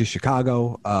moving to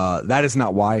Chicago. That is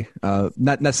not why,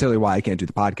 not necessarily why I can't do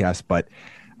the podcast, but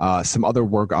some other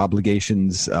work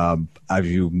obligations, as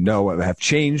you know, have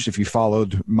changed. If you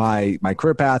followed my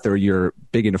career path or you're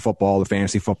big into football, the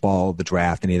fantasy football, the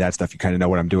draft, any of that stuff, you kind of know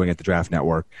what I'm doing at the Draft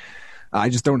Network. I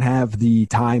just don't have the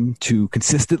time to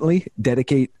consistently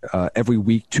dedicate every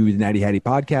week to the Natty Hattie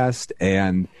podcast.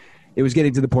 And it was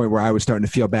getting to the point where I was starting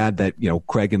to feel bad that,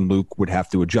 Craig and Luke would have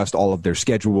to adjust all of their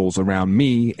schedules around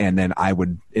me, and then I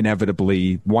would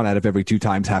inevitably, 1 out of every 2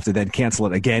 times, have to then cancel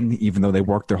it again, even though they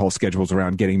worked their whole schedules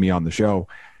around getting me on the show.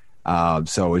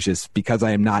 So it's just because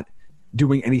I am not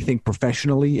doing anything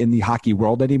professionally in the hockey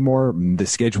world anymore, the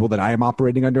schedule that I am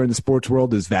operating under in the sports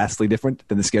world is vastly different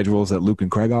than the schedules that Luke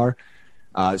and Craig are.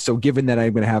 So given that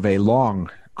I'm going to have a long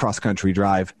cross-country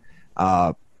drive,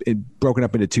 broken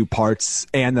up into 2 parts,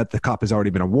 and that the cup has already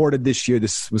been awarded this year,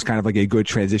 this was kind of like a good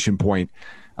transition point.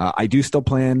 I do still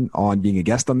plan on being a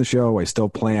guest on the show. I still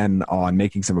plan on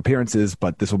making some appearances,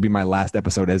 but this will be my last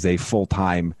episode as a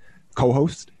full-time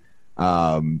co-host.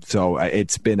 So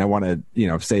it's been, I want to,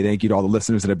 say thank you to all the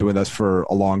listeners that have been with us for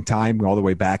a long time, all the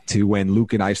way back to when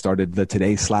Luke and I started the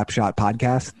Today Slapshot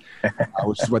podcast,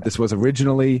 which is what this was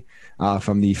originally,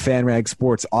 from the FanRag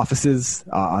Sports offices,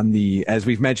 as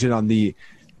we've mentioned, on the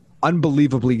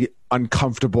unbelievably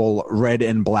uncomfortable red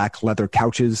and black leather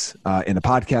couches, in the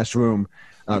podcast room.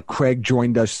 Craig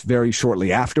joined us very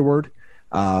shortly afterward.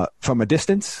 From a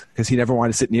distance, because he never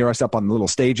wanted to sit near us up on the little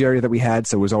stage area that we had,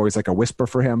 so it was always like a whisper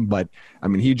for him. But I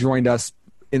mean, he joined us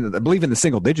I believe in the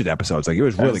single-digit episodes. Like, it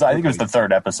was really. I think it was the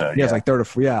 3rd episode. Yeah, it was like 3rd or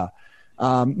 4th. Yeah.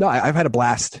 No, I've had a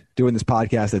blast doing this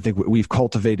podcast. I think we've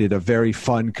cultivated a very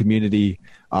fun community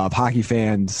of hockey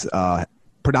fans,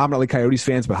 predominantly Coyotes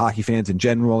fans, but hockey fans in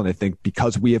general. And I think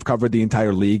because we have covered the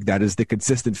entire league, that is the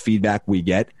consistent feedback we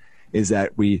get, is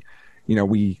that we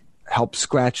help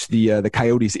scratch the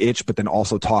Coyotes itch, but then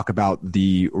also talk about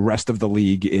the rest of the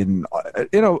league in, I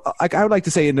would like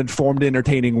to say, an informed,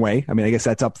 entertaining way. I mean, I guess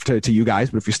that's up to you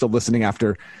guys, but if you're still listening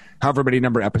after however many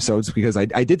number of episodes, because I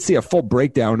did see a full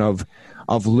breakdown of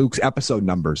Luke's episode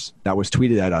numbers that was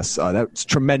tweeted at us. That's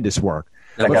tremendous work.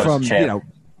 But from,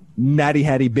 Natty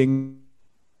Hattie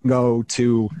Bingo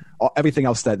to everything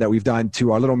else that we've done,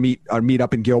 to our little meet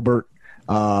up in Gilbert,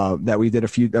 that we did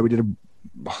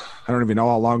I don't even know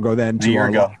how long ago then. A year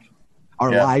ago. Our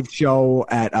live show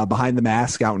at Behind the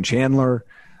Mask out in Chandler.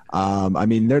 I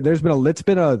mean, we've done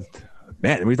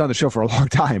the show for a long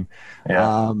time.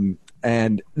 Yeah.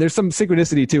 And there's some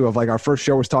synchronicity too of, like, our first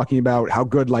show was talking about how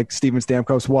good, like, Steven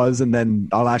Stamkos was, and then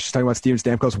our last show talking about Steven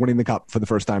Stamkos winning the cup for the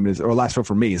first time, or last show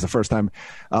for me is the first time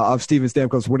of Steven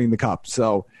Stamkos winning the cup.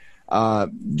 So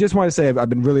just want to say I've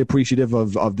been really appreciative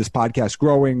of this podcast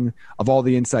growing, of all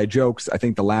the inside jokes. I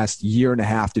think the last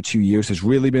 1.5 to 2 years has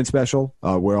really been special,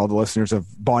 where all the listeners have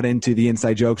bought into the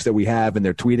inside jokes that we have, and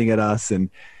they're tweeting at us,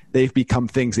 and they've become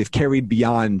things they've carried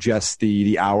beyond just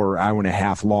the hour and a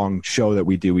half long show that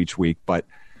we do each week. But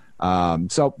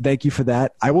so thank you for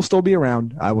that. I will still be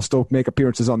around. I will still make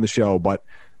appearances on the show, but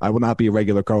I will not be a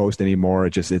regular co-host anymore.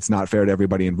 It's not fair to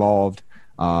everybody involved.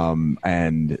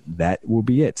 And that will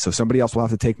be it. So somebody else will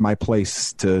have to take my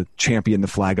place to champion the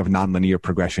flag of nonlinear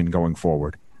progression going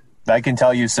forward. I can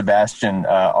tell you, Sebastian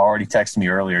already texted me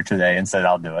earlier today and said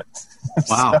I'll do it.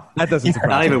 Wow, So, that doesn't surprise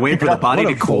not me. even waiting for the body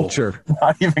to cool. Culture.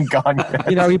 not even gone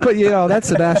yet. He put, that's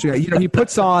Sebastian. He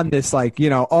puts on this, like,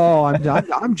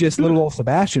 I'm just little old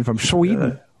Sebastian from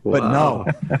Sweden. But no,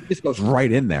 he just goes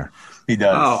right in there. He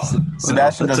does. Oh,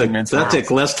 Sebastian doesn't mince that words.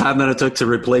 took less time than it took to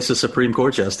replace a Supreme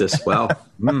Court justice. Wow.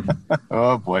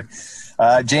 Oh, boy.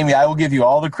 Jamie, I will give you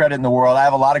all the credit in the world. I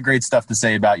have a lot of great stuff to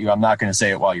say about you. I'm not going to say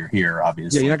it while you're here,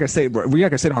 obviously. Yeah, you're not going to say, we're not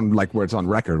going to say it on, like, where it's on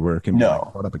record, where it can be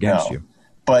brought up against you.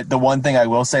 But the one thing I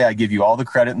will say, I give you all the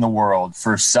credit in the world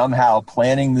for somehow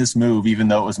planning this move, even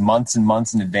though it was months and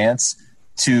months in advance,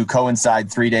 to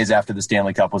coincide 3 days after the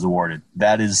Stanley Cup was awarded.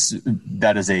 That is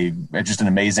just an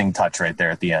amazing touch right there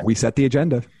at the end. We set the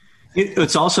agenda.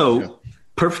 It's also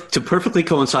to perfectly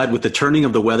coincide with the turning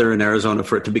of the weather in Arizona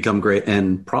for it to become great,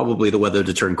 and probably the weather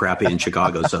to turn crappy in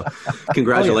Chicago. So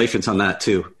congratulations on that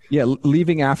too. Yeah,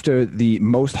 leaving after the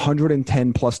most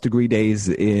 110 plus degree days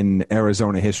in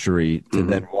Arizona history to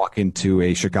then walk into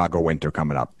a Chicago winter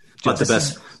coming up. But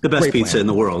the best pizza in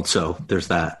the world. So there's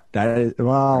that. That is,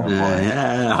 well,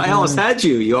 I almost had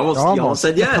you. You almost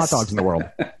said yes. Hot dogs in the world.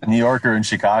 New Yorker in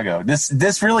Chicago.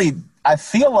 This really, I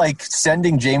feel like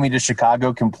sending Jamie to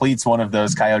Chicago completes one of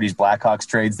those Coyotes Blackhawks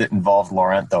trades that involved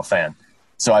Laurent Dauphin.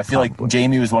 So I feel like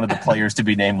Jamie was one of the players to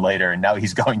be named later, and now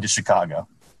he's going to Chicago.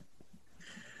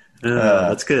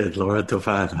 That's good, Laurent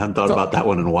Dauphin. I haven't thought about that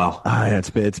one in a while.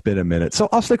 It's been a minute. So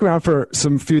I'll stick around for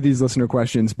some few of these listener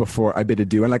questions before I bid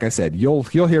adieu. And like I said, you'll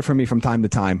hear from me from time to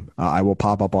time. I will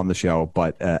pop up on the show,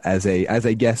 but as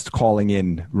a guest calling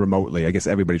in remotely, I guess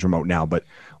everybody's remote now. But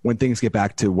when things get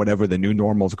back to whatever the new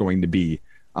normal is going to be,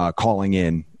 calling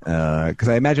in. Because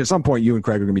I imagine at some point you and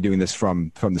Craig are going to be doing this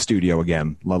from the studio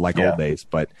again, like old days.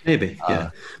 But maybe,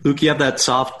 Luke, you have that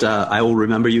soft "I will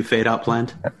remember you" fade out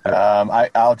planned.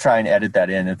 I'll try and edit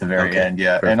that in at the very end.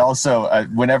 Yeah, perfect. And also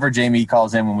whenever Jamie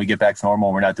calls in when we get back to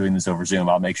normal, we're not doing this over Zoom.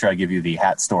 I'll make sure I give you the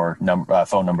hat store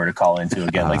phone number to call into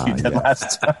again, like you did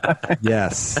last time.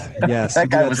 Yes. That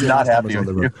guy was not happy with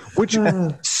you. Which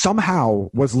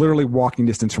somehow was literally walking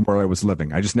distance from where I was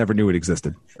living. I just never knew it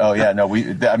existed. Oh yeah, no,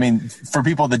 for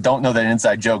people that don't know that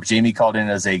inside joke, Jamie called in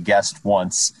as a guest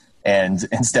once, and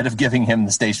instead of giving him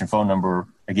the station phone number,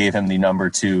 I gave him the number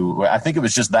to, I think it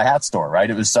was just the hat store, right?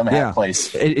 It was some hat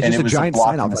place. It's just a giant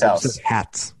sign out his house. It says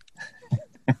hats.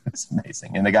 It's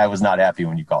amazing. And the guy was not happy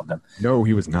when you called him. No,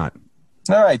 he was not.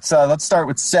 All right, so let's start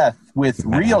with Seth. With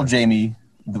real Jamie,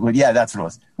 that's what it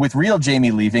was. With real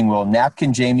Jamie leaving, will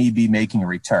Napkin Jamie be making a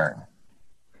return?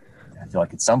 I feel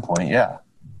like at some point, yeah.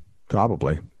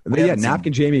 Probably.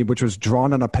 Napkin Jamie, which was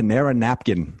drawn on a Panera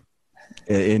napkin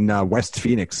in West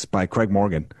Phoenix by Craig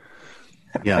Morgan.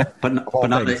 Yeah, but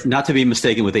not to be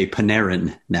mistaken with a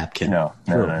Panarin napkin. No.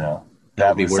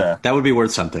 That would be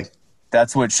worth something.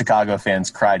 That's what Chicago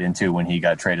fans cried into when he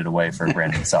got traded away for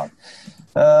Brandon Saad.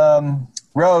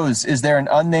 Rose, is there an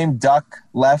unnamed duck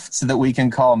left so that we can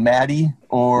call Maddie,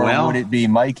 or would it be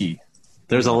Mikey?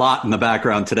 There's a lot in the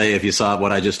background today if you saw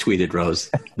what I just tweeted, Rose.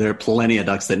 There are plenty of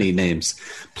ducks that need names.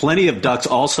 Plenty of ducks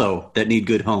also that need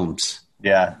good homes.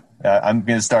 Yeah. I'm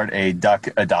going to start a duck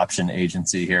adoption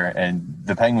agency here, and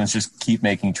the Penguins just keep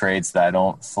making trades that I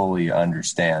don't fully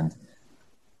understand.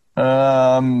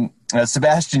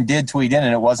 Sebastian did tweet in,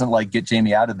 and it wasn't like get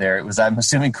Jamie out of there. It was, I'm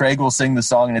assuming Craig will sing the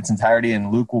song in its entirety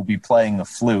and Luke will be playing the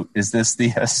flute. Is this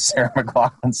the Sarah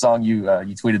McLachlan song you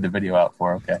tweeted the video out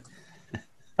for? Okay.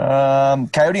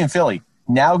 Coyote and Philly.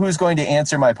 Now who's going to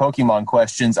answer my Pokemon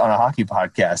questions on a hockey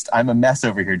podcast? I'm a mess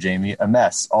over here, Jamie. A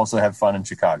mess. Also have fun in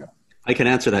Chicago. I can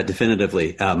answer that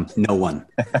definitively. No one.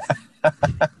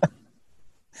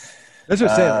 That's what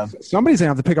I'm saying. Somebody's going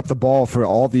to have to pick up the ball for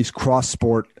all these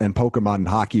cross-sport and Pokemon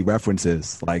hockey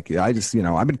references. Like, I just,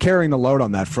 I've been carrying the load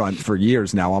on that front for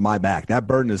years now on my back. That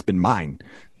burden has been mine.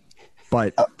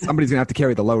 But somebody's going to have to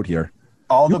carry the load here.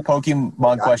 All the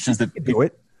Pokemon questions that do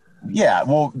it. Yeah,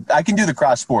 well, I can do the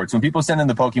cross sports. When people send in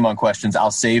the Pokemon questions,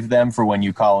 I'll save them for when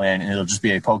you call in, and it'll just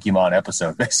be a Pokemon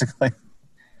episode, basically.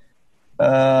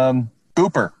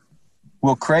 Booper,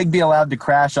 will Craig be allowed to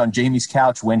crash on Jamie's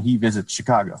couch when he visits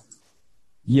Chicago?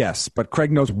 Yes, but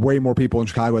Craig knows way more people in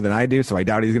Chicago than I do, so I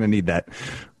doubt he's going to need that.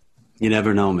 You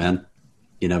never know, man.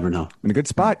 You never know. In a good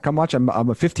spot. Come watch. I'm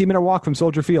a 15-minute walk from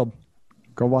Soldier Field.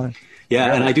 Go watch.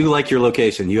 Yeah, and I do like your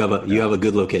location. You have a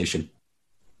good location.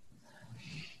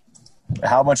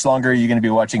 How much longer are you going to be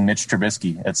watching Mitch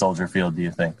Trubisky at Soldier Field, do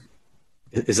you think?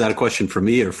 Is that a question for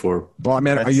me or for... Well, I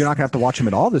mean, you're not going to have to watch him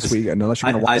at all this week unless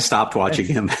you're going to watch I stopped watching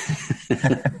him.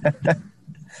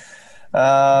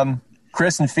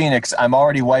 Chris in Phoenix, I'm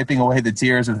already wiping away the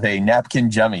tears with a napkin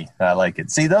jummy. I like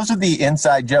it. See, those are the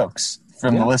inside jokes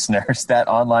from the listeners, that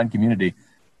online community.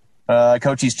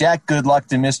 Coaches Jack, good luck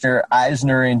to Mr.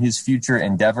 Eisner in his future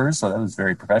endeavors. So that was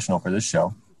very professional for this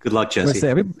show. Good luck, Jesse. Say,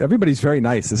 everybody's very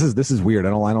nice. This is weird. I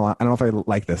don't know if I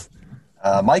like this.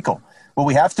 Michael, well,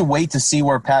 we have to wait to see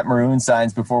where Pat Maroon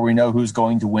signs before we know who's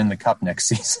going to win the cup next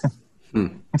season.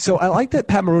 So I like that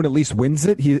Pat Maroon at least wins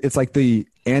it. It's like the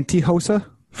anti-Hossa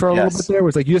for a little bit there. It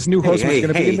was like you just knew Hossa was going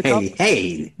to be in the cup.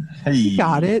 Hey, he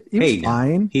got it. He was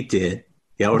fine. He did.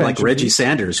 Yeah, or like Reggie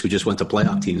Sanders, who just went to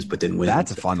playoff teams but didn't win. That's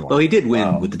a fun one. Well, he did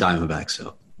win with the Diamondbacks,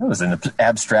 so. That was an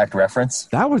abstract reference.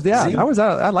 I like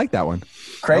that one.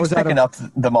 Craig's picking up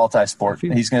the multi-sport.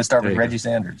 He's going to start with Reggie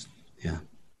Sanders. Yeah.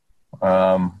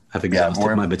 I've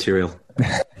exhausted my material.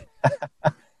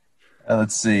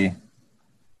 Let's see.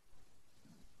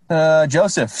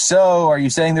 Joseph, so are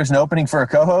you saying there's an opening for a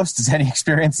co-host? Is any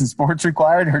experience in sports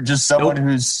required, or just someone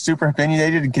who's super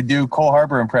opinionated and could do Cole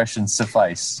Harbor impressions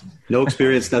suffice? No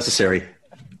experience necessary,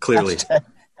 clearly.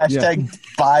 Hashtag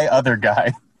buy other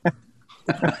guy.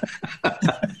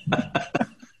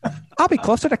 I'll be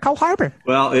closer to Cole Harbor.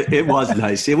 Well, it was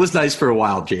nice. It was nice for a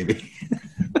while, Jamie.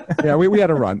 Yeah, we had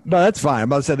a run. No, that's fine. I'm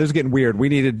about to say this is getting weird. We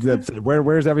needed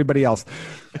where's everybody else?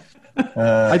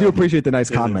 I do appreciate the nice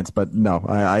comments, but no,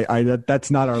 I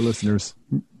that's not our listeners.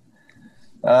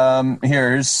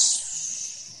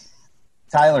 Here's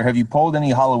Tyler. Have you pulled any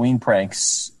Halloween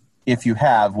pranks? If you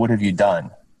have, what have you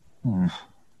done? Not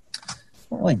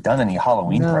really done any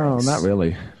Halloween pranks. No, not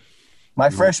really. My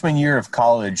freshman year of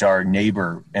college, our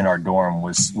neighbor in our dorm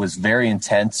was very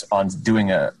intense on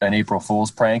doing an April Fool's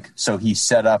prank. So he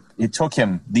set up, it took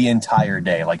him the entire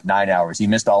day, like 9 hours. He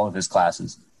missed all of his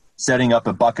classes, setting up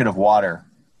a bucket of water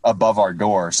above our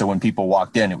door. So when people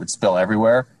walked in, it would spill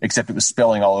everywhere, except it was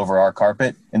spilling all over our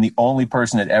carpet. And the only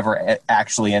person that ever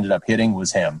actually ended up hitting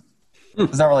was him.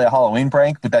 It's not really a Halloween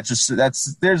prank, but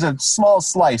there's a small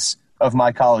slice of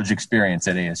my college experience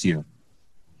at ASU.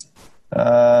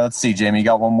 Let's see, Jamie, you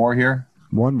got one more here?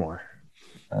 One more.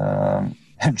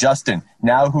 Justin,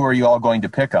 now who are you all going to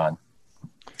pick on?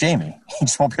 Jamie, you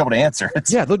just won't be able to answer it.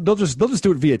 Yeah, they'll just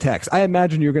do it via text. I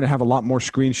imagine you're going to have a lot more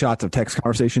screenshots of text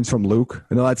conversations from Luke.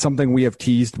 And that's something we have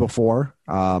teased before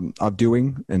of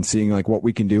doing and seeing like what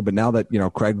we can do. But now that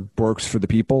Craig works for the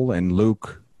people and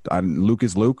Luke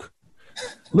is Luke.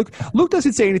 Luke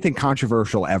doesn't say anything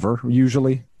controversial ever.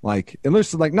 Usually,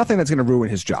 unless nothing that's going to ruin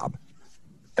his job.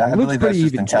 I believe that's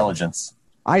just intelligence.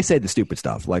 I say the stupid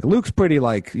stuff. Luke's pretty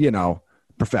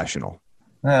professional.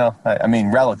 Well, I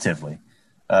mean, relatively.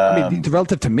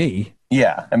 Relative to me.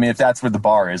 Yeah. I mean, if that's where the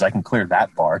bar is, I can clear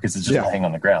that bar because it's just laying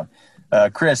on the ground.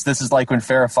 Chris, this is like when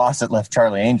Farrah Fawcett left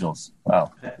Charlie Angels.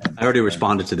 Wow. I already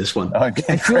responded to this one.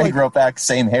 Craig wrote back,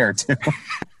 same hair, too.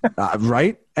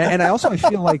 Right? And I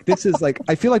feel like this is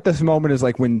I feel like this moment is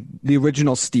like when the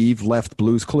original Steve left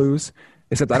Blue's Clues,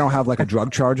 except I don't have a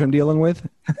drug charge I'm dealing with.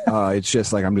 It's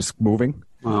just I'm just moving.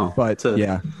 Oh, but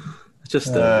yeah.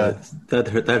 Just that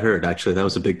hurt, actually. That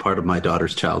was a big part of my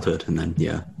daughter's childhood. And then,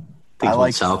 things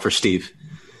went south for Steve.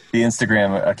 The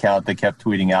Instagram account that kept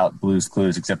tweeting out Blues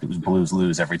Clues, except it was Blues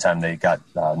lose every time they got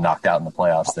knocked out in the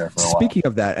playoffs there for a while. Speaking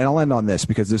of that, and I'll end on this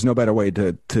because there's no better way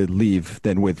to leave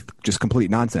than with just complete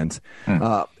nonsense.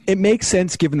 It makes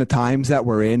sense given the times that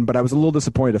we're in, but I was a little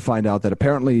disappointed to find out that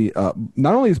apparently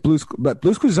not only is Blues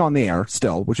Clues is on the air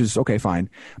still, which is okay, fine,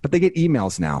 but they get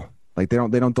emails now. They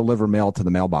don't deliver mail to the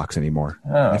mailbox anymore.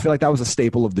 I feel like that was a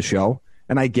staple of the show.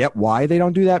 And I get why they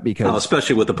don't do that because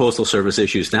especially with the Postal Service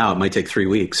issues now, it might take 3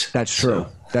 weeks. That's true.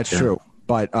 That's true.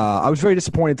 But I was very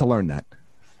disappointed to learn that.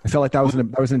 I felt like that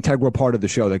was an integral part of the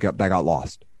show that got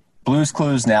lost. Blues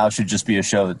Clues now should just be a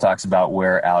show that talks about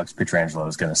where Alex Pietrangelo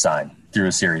is going to sign through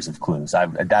a series of clues.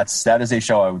 That is a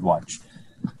show I would watch.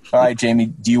 All right, Jamie,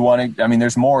 do you want to – I mean,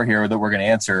 there's more here that we're going to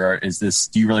answer. Or do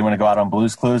you really want to go out on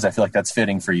Blues Clues? I feel like that's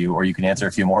fitting for you, or you can answer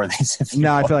a few more of these. I feel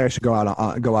like I should go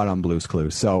out on Blues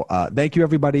Clues. So thank you,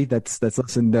 everybody that's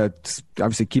listened.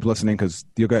 Obviously, keep listening because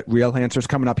you'll get real answers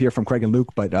coming up here from Craig and Luke.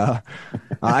 But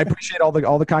I appreciate all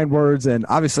the kind words. And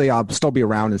obviously, I'll still be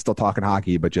around and still talking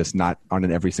hockey, but just not on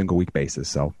an every single week basis.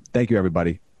 So thank you,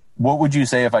 everybody. What would you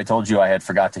say if I told you I had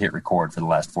forgot to hit record for the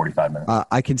last 45 minutes?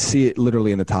 I can see it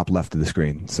literally in the top left of the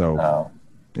screen. So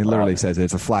it literally says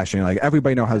it's a flashing.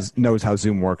 Everybody knows how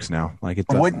Zoom works now.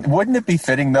 Wouldn't it be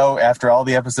fitting, though, after all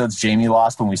the episodes Jamie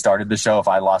lost when we started the show, if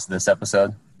I lost this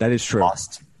episode? That is true.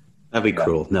 Lost. That'd be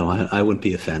cruel. No, I wouldn't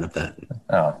be a fan of that.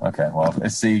 Oh, okay. Well,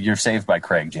 see, you're saved by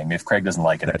Craig, Jamie. If Craig doesn't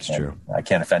like it, that's true. I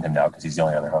can't offend him now because he's the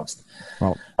only other host.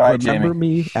 Well, all right, remember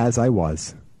Jamie. me as I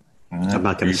was. I'm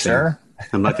not going to sing. Sure?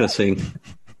 I'm not going to sing.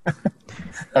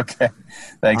 Okay.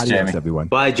 Thanks, Adios, Jamie. Everyone.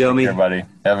 Bye, Jomi. Everybody.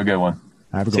 Have a good one.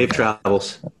 Safe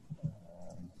travels.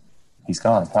 He's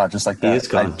gone. Wow, just like that. He is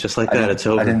gone. Just like that. It's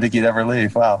over. I didn't think he'd ever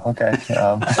leave. Wow. Okay.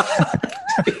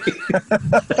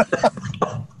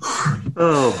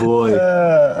 Oh, boy.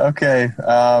 Okay.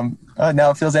 Now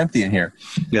it feels empty in here.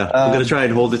 Yeah. I'm going to try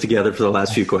and hold it together for the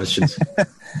last few questions.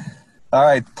 All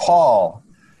right, Paul.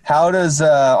 How does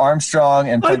Armstrong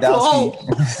and Plendowski...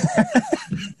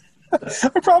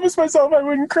 I promised myself I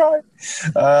wouldn't cry.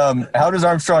 How does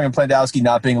Armstrong and Plendowski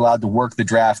not being allowed to work the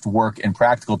draft work in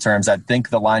practical terms? I think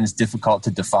the line is difficult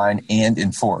to define and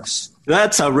enforce.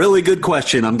 That's a really good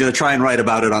question. I'm going to try and write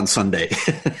about it on Sunday.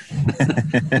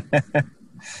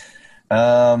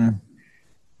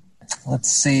 Let's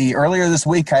see. Earlier this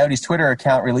week, Coyotes' Twitter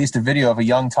account released a video of a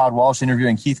young Todd Walsh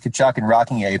interviewing Keith Tkachuk and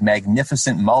rocking a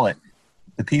magnificent mullet.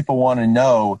 The people want to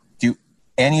know, do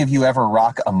any of you ever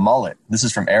rock a mullet? This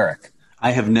is from Eric.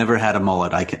 I have never had a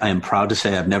mullet. I am proud to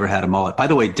say I've never had a mullet. By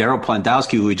the way, Daryl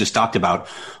Plendowski, who we just talked about,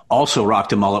 also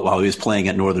rocked a mullet while he was playing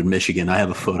at Northern Michigan. I have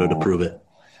a photo to prove it.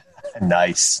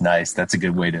 Nice. That's a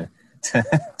good way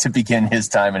to begin his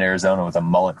time in Arizona with a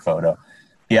mullet photo.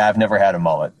 Yeah, I've never had a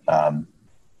mullet.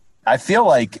 I feel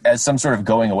like as some sort of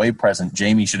going away present,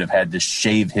 Jamie should have had to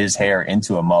shave his hair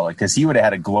into a mullet because he would have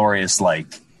had a glorious like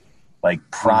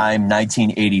prime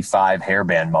 1985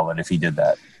 hairband mullet if he did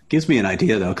that. Gives me an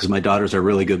idea, though, because my daughters are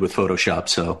really good with Photoshop,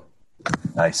 so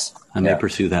nice. I may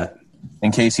pursue that.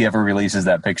 In case he ever releases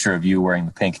that picture of you wearing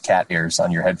the pink cat ears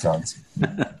on your headphones.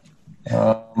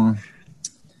 Jan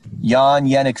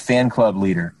Yannick fan club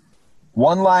leader.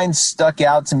 One line stuck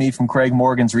out to me from Craig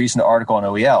Morgan's recent article on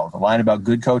OEL, the line about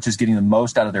good coaches getting the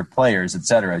most out of their players,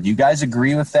 etc. Do you guys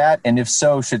agree with that? And if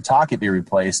so, should Tocchet be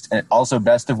replaced? And also,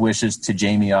 best of wishes to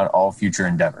Jamie on all future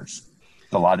endeavors.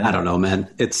 I don't know, man.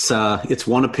 It's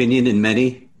one opinion in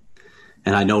many,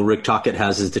 and I know Rick Tocchet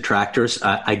has his detractors.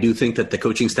 I do think that the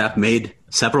coaching staff made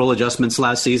several adjustments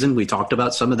last season. We talked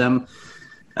about some of them.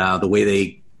 The way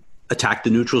they attacked the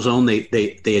neutral zone,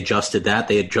 they adjusted that.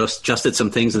 They adjusted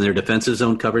some things in their defensive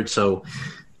zone coverage. So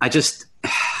I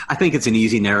think it's an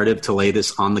easy narrative to lay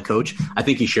this on the coach. I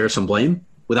think he shares some blame,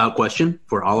 without question,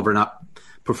 for Oliver not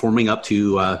performing up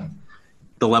to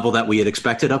the level that we had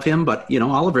expected of him. But,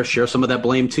 Oliver shares some of that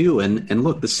blame too. And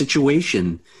look, the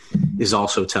situation is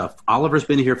also tough. Oliver's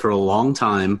been here for a long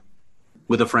time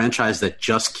with a franchise that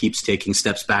just keeps taking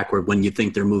steps backward when you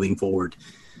think they're moving forward.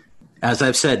 As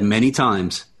I've said many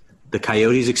times, the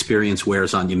Coyotes experience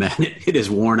wears on you, man. It has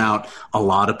worn out a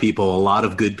lot of people, a lot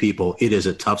of good people. It is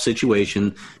a tough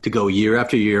situation to go year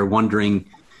after year wondering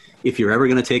if you're ever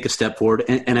going to take a step forward.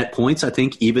 And at points, I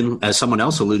think, even as someone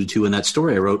else alluded to in that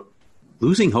story I wrote,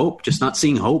 losing hope, just not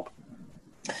seeing hope.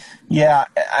 Yeah,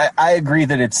 I agree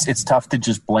that it's tough to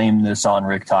just blame this on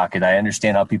Rick Tocchet. I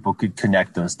understand how people could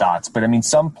connect those dots. But,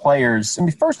 some players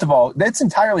 – first of all, it's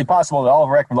entirely possible that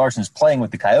Oliver Ekman-Larsson is playing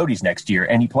with the Coyotes next year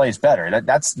and he plays better.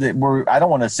 I don't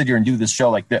want to sit here and do this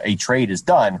show like a trade is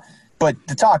done, but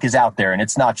the talk is out there, and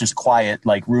it's not just quiet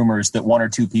like rumors that one or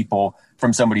two people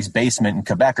from somebody's basement in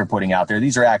Quebec are putting out there.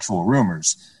 These are actual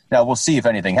rumors. Now, we'll see if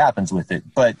anything happens with it.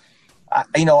 But –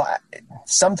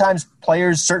 sometimes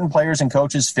certain players and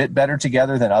coaches fit better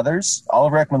together than others.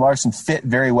 Oliver Ekman-Larsson fit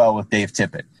very well with Dave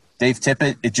Tippett. Dave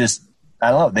Tippett, they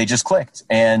just clicked.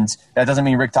 And that doesn't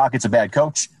mean Rick Tocchet's a bad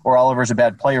coach or Oliver's a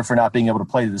bad player for not being able to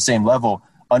play to the same level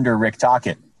under Rick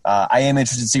Tocchet. I am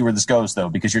interested to see where this goes, though,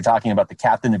 because you're talking about the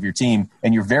captain of your team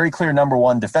and your very clear number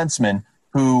one defenseman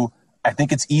who I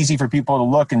think it's easy for people to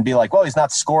look and be like, well, he's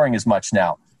not scoring as much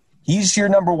now. He's your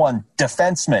number one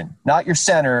defenseman, not your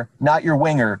center, not your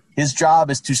winger. His job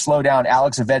is to slow down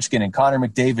Alex Ovechkin and Connor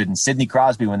McDavid and Sidney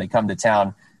Crosby when they come to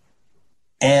town.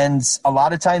 And a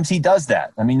lot of times he does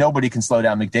that. Nobody can slow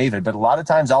down McDavid, but a lot of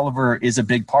times Oliver is a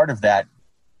big part of that.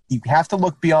 You have to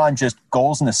look beyond just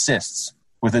goals and assists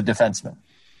with a defenseman.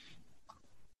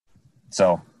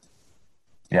 So,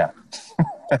 yeah,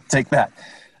 take that.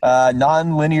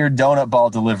 Non-linear donut ball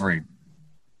delivery.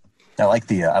 I like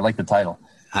the title.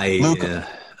 Luke,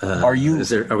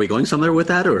 are we going somewhere with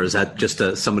that, or is that just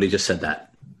somebody just said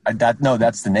that? No,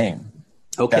 that's the name.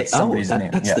 Okay, that's somebody's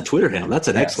name. That's the Twitter handle. That's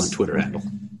an excellent Twitter handle.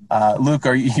 Luke,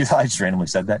 I just randomly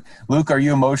said that. Luke, are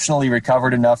you emotionally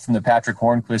recovered enough from the Patrick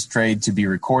Hornquist trade to be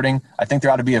recording? I think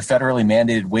there ought to be a federally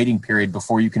mandated waiting period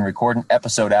before you can record an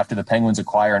episode after the Penguins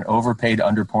acquire an overpaid,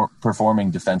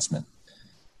 underperforming defenseman.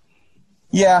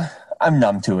 Yeah, I'm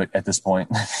numb to it at this point.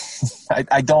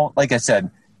 I don't, like I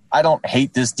said, I don't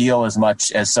hate this deal as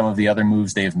much as some of the other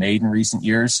moves they've made in recent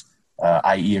years,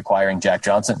 i.e. acquiring Jack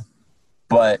Johnson.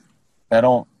 But I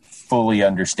don't fully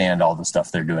understand all the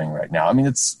stuff they're doing right now.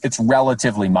 It's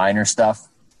relatively minor stuff.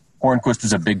 Hornquist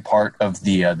was a big part of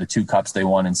the two cups they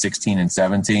won in 16 and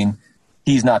 17.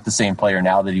 He's not the same player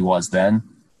now that he was then.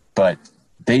 But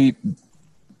we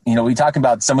talk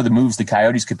about some of the moves the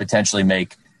Coyotes could potentially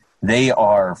make. They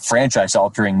are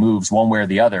franchise-altering moves one way or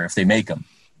the other if they make them.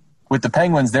 With the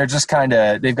Penguins, they're just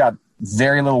they've got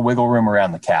very little wiggle room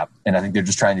around the cap. And I think they're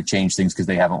just trying to change things because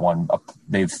they haven't won.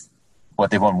 They've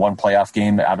won one playoff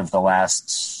game out of the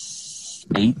last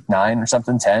 8, 9 or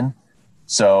something, 10.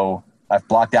 So I've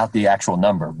blocked out the actual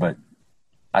number, but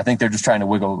I think they're just trying to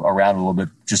wiggle around a little bit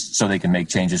just so they can make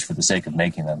changes for the sake of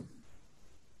making them.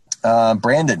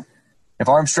 Brandon, if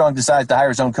Armstrong decides to hire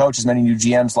his own coach, as many new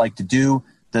GMs like to do,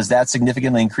 does that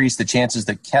significantly increase the chances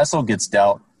that Kessel gets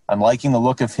dealt? I'm liking the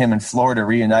look of him in Florida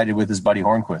reunited with his buddy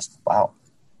Hornquist. Wow.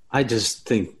 I just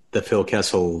think the Phil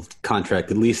Kessel contract,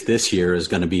 at least this year, is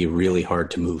going to be really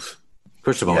hard to move.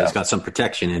 First of all, He's got some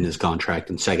protection in his contract.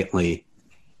 And secondly,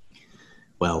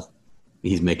 well,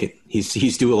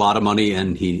 he's due a lot of money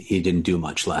and he didn't do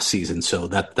much last season. So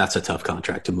that's a tough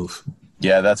contract to move.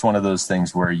 Yeah, that's one of those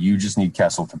things where you just need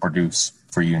Kessel to produce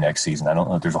for you next season. I don't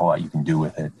know if there's a whole lot you can do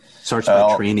with it. Starts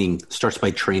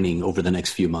by training over the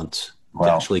next few months to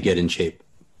actually get in shape.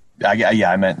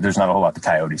 I meant there's not a whole lot the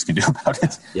Coyotes can do about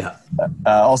it. Yeah.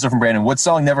 Also from Brandon, what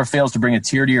song never fails to bring a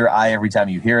tear to your eye every time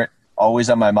you hear it? Always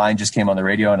on my mind, just came on the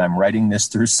radio, and I'm writing this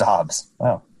through sobs.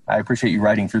 Wow. I appreciate you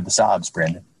writing through the sobs,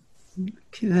 Brandon.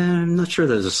 I'm not sure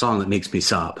there's a song that makes me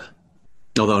sob.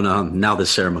 Although now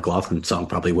this Sarah McLachlan song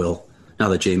probably will, now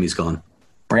that Jamie's gone.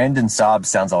 Brandon Saab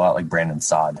sounds a lot like Brandon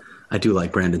Saad. I do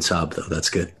like Brandon Saab, though. That's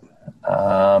good.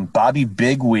 Bobby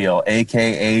Big Wheel,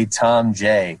 a.k.a. Tom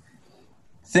J.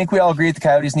 Think we all agree that the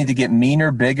Coyotes need to get meaner,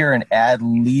 bigger, and add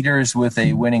leaders with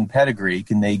a winning pedigree.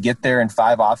 Can they get there in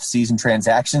 5 off-season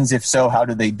transactions? If so, how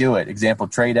do they do it? Example,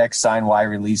 trade X, sign Y,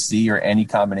 release Z, or any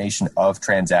combination of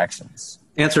transactions.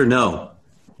 Answer, no.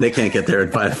 They can't get there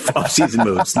in 5 off-season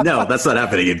moves. No, that's not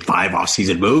happening in 5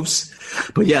 off-season moves.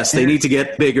 But yes, they need to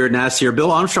get bigger, nastier.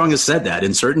 Bill Armstrong has said that.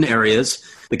 In certain areas,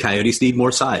 the Coyotes need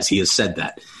more size. He has said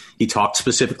that. He talked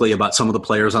specifically about some of the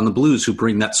players on the Blues who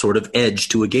bring that sort of edge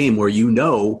to a game where you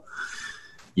know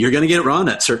you're going to get run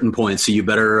at certain points. So you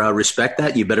better respect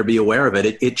that. You better be aware of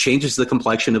it. It changes the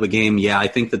complexion of a game. Yeah, I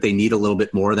think that they need a little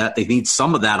bit more of that. They need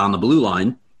some of that on the blue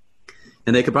line.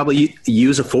 And they could probably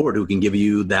use a forward who can give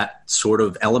you that sort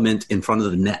of element in front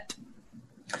of the net.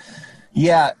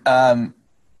 Yeah,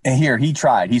 here, he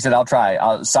tried. He said, I'll try.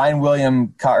 I'll sign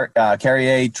William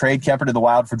Carrier, trade Kemper to the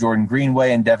Wild for Jordan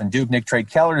Greenway and Devin Dubnyk,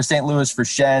 trade Keller to St. Louis for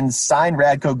Shen, sign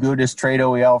Radko Gudas, trade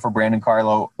OEL for Brandon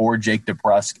Carlo or Jake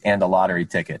DeBrusk and a lottery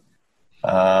ticket.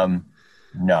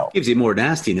 No. Gives you more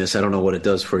nastiness. I don't know what it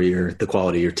does for the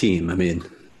quality of your team. I mean,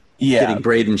 yeah. Getting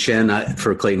Braden Shen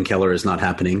for Clayton Keller is not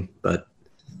happening, but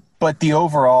the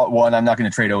overall one, I'm not going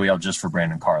to trade OEL just for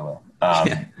Brandon Carlo.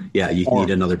 You need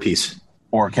another piece.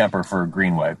 Or Kemper for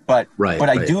Greenway. But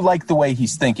I do like the way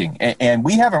he's thinking. And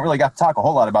we haven't really got to talk a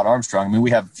whole lot about Armstrong. I mean,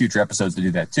 we have future episodes to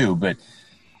do that too. But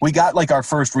we got like our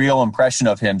first real impression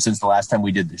of him since the last time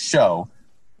we did the show.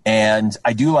 And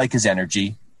I do like his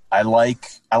energy. I like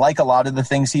a lot of the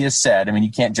things he has said. I mean,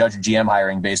 you can't judge GM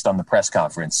hiring based on the press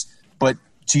conference. But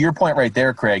to your point right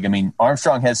there, Craig, I mean,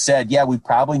 Armstrong has said, yeah, we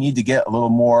probably need to get a little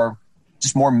more,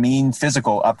 just more mean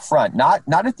physical up front. Not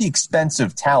at the expense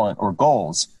of talent or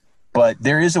goals, but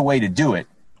there is a way to do it.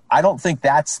 I don't think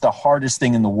that's the hardest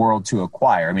thing in the world to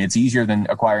acquire. I mean, it's easier than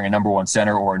acquiring a number 1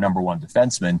 center or a number 1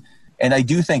 defenseman. And I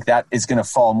do think that is going to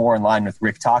fall more in line with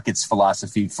Rick Tocchet's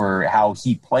philosophy for how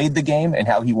he played the game and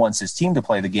how he wants his team to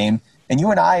play the game. And you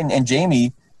and I and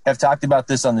Jamie have talked about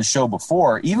this on the show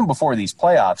before. Even before these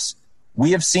playoffs,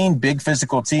 we have seen big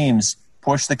physical teams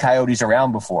push the Coyotes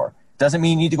around before. Doesn't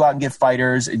mean you need to go out and get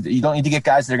fighters. You don't need to get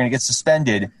guys that are going to get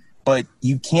suspended. But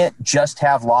you can't just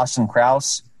have Lawson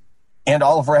Krause and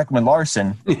Oliver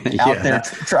Ekman-Larsson out there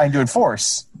trying to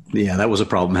enforce. Yeah, that was a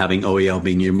problem, having OEL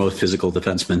being your most physical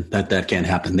defenseman. That can't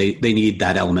happen. They need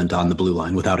that element on the blue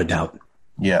line, without a doubt.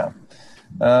 Yeah.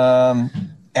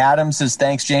 Adam says,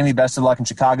 thanks, Jamie. Best of luck in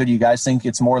Chicago. Do you guys think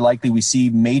it's more likely we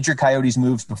see major Coyotes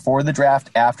moves before the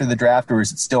draft, after the draft, or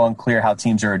is it still unclear how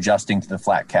teams are adjusting to the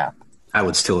flat cap? I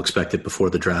would still expect it before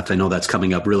the draft. I know that's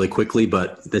coming up really quickly,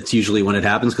 but that's usually when it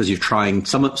happens because you're trying.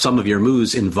 Some of your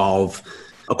moves involve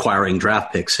acquiring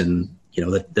draft picks, and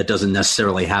that doesn't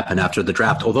necessarily happen after the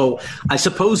draft. Although I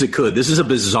suppose it could. This is a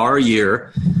bizarre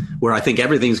year where I think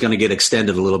everything's going to get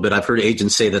extended a little bit. I've heard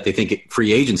agents say that they think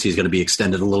free agency is going to be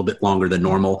extended a little bit longer than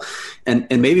normal, and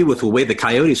maybe with the way the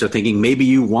Coyotes are thinking, maybe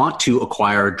you want to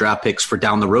acquire draft picks for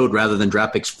down the road rather than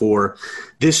draft picks for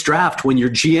this draft when your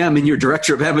GM and your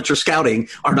director of amateur scouting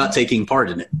are not taking part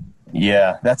in it.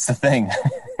 Yeah, that's the thing.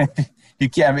 You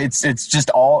can't. It's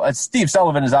just all. Steve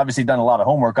Sullivan has obviously done a lot of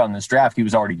homework on this draft. He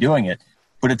was already doing it,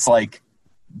 but it's like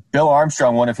Bill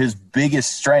Armstrong. One of his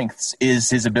biggest strengths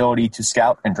is his ability to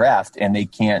scout and draft, and they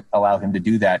can't allow him to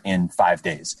do that in 5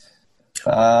 days.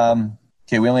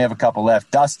 Okay, we only have a couple left.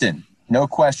 Dustin, no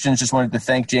questions. Just wanted to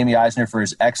thank Jamie Eisner for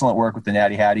his excellent work with the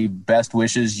Natty Hattie. Best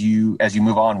wishes as you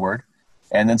move onward.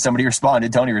 And then somebody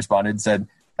responded. Tony responded and said,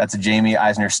 "That's a Jamie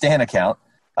Eisner Stan account."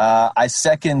 I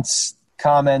second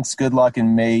comments. Good luck,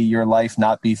 and may your life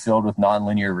not be filled with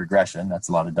nonlinear regression. That's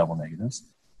a lot of double negatives.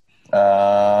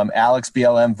 Alex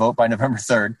BLM, vote by November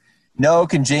 3rd. No,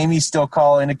 can Jamie still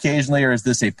call in occasionally, or is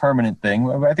this a permanent thing?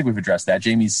 Well, I think we've addressed that.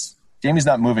 Jamie's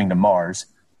not moving to Mars.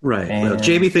 Right. Well,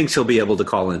 Jamie thinks he'll be able to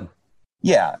call in.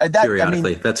 Yeah.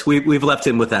 Periodically. We've left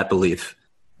him with that belief.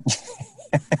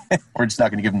 We're just not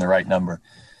going to give him the right number.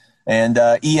 And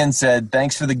Ian said,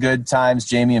 thanks for the good times,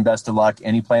 Jamie, and best of luck.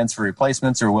 Any plans for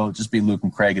replacements, or will it just be Luke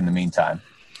and Craig in the meantime?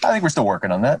 I think we're still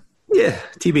working on that. Yeah,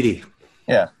 TBD.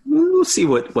 Yeah. We'll see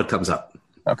what comes up.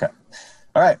 Okay.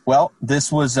 All right. Well,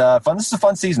 this was fun. This is a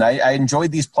fun season. I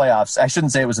enjoyed these playoffs. I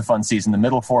shouldn't say it was a fun season. The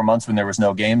middle 4 months when there was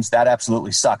no games, that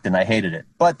absolutely sucked, and I hated it.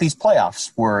 But these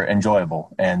playoffs were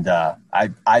enjoyable, and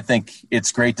I think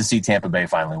it's great to see Tampa Bay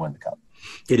finally win the Cup.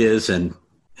 It is, and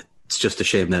it's just a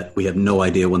shame that we have no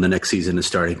idea when the next season is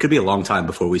starting. It could be a long time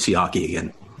before we see hockey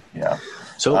again. Yeah.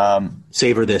 So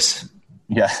savor this.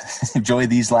 Yeah. Enjoy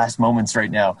these last moments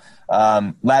right now.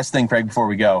 Last thing, Craig, before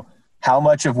we go. how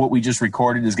much of what we just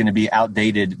recorded is going to be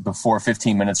outdated before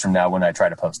 15 minutes from now when I try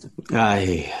to post it.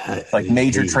 Like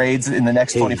major trades in the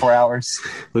next 24 hours.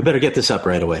 We better get this up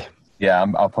right away. Yeah,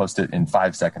 I'll post it in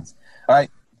 5 seconds. All right.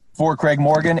 For Craig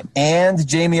Morgan and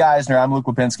Jamie Eisner, I'm Luke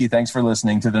Lipinski. Thanks for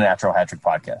listening to the Natural Hat Trick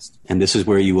Podcast. And this is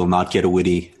where you will not get a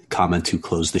witty comment to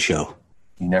close the show.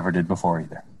 You never did before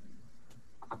either.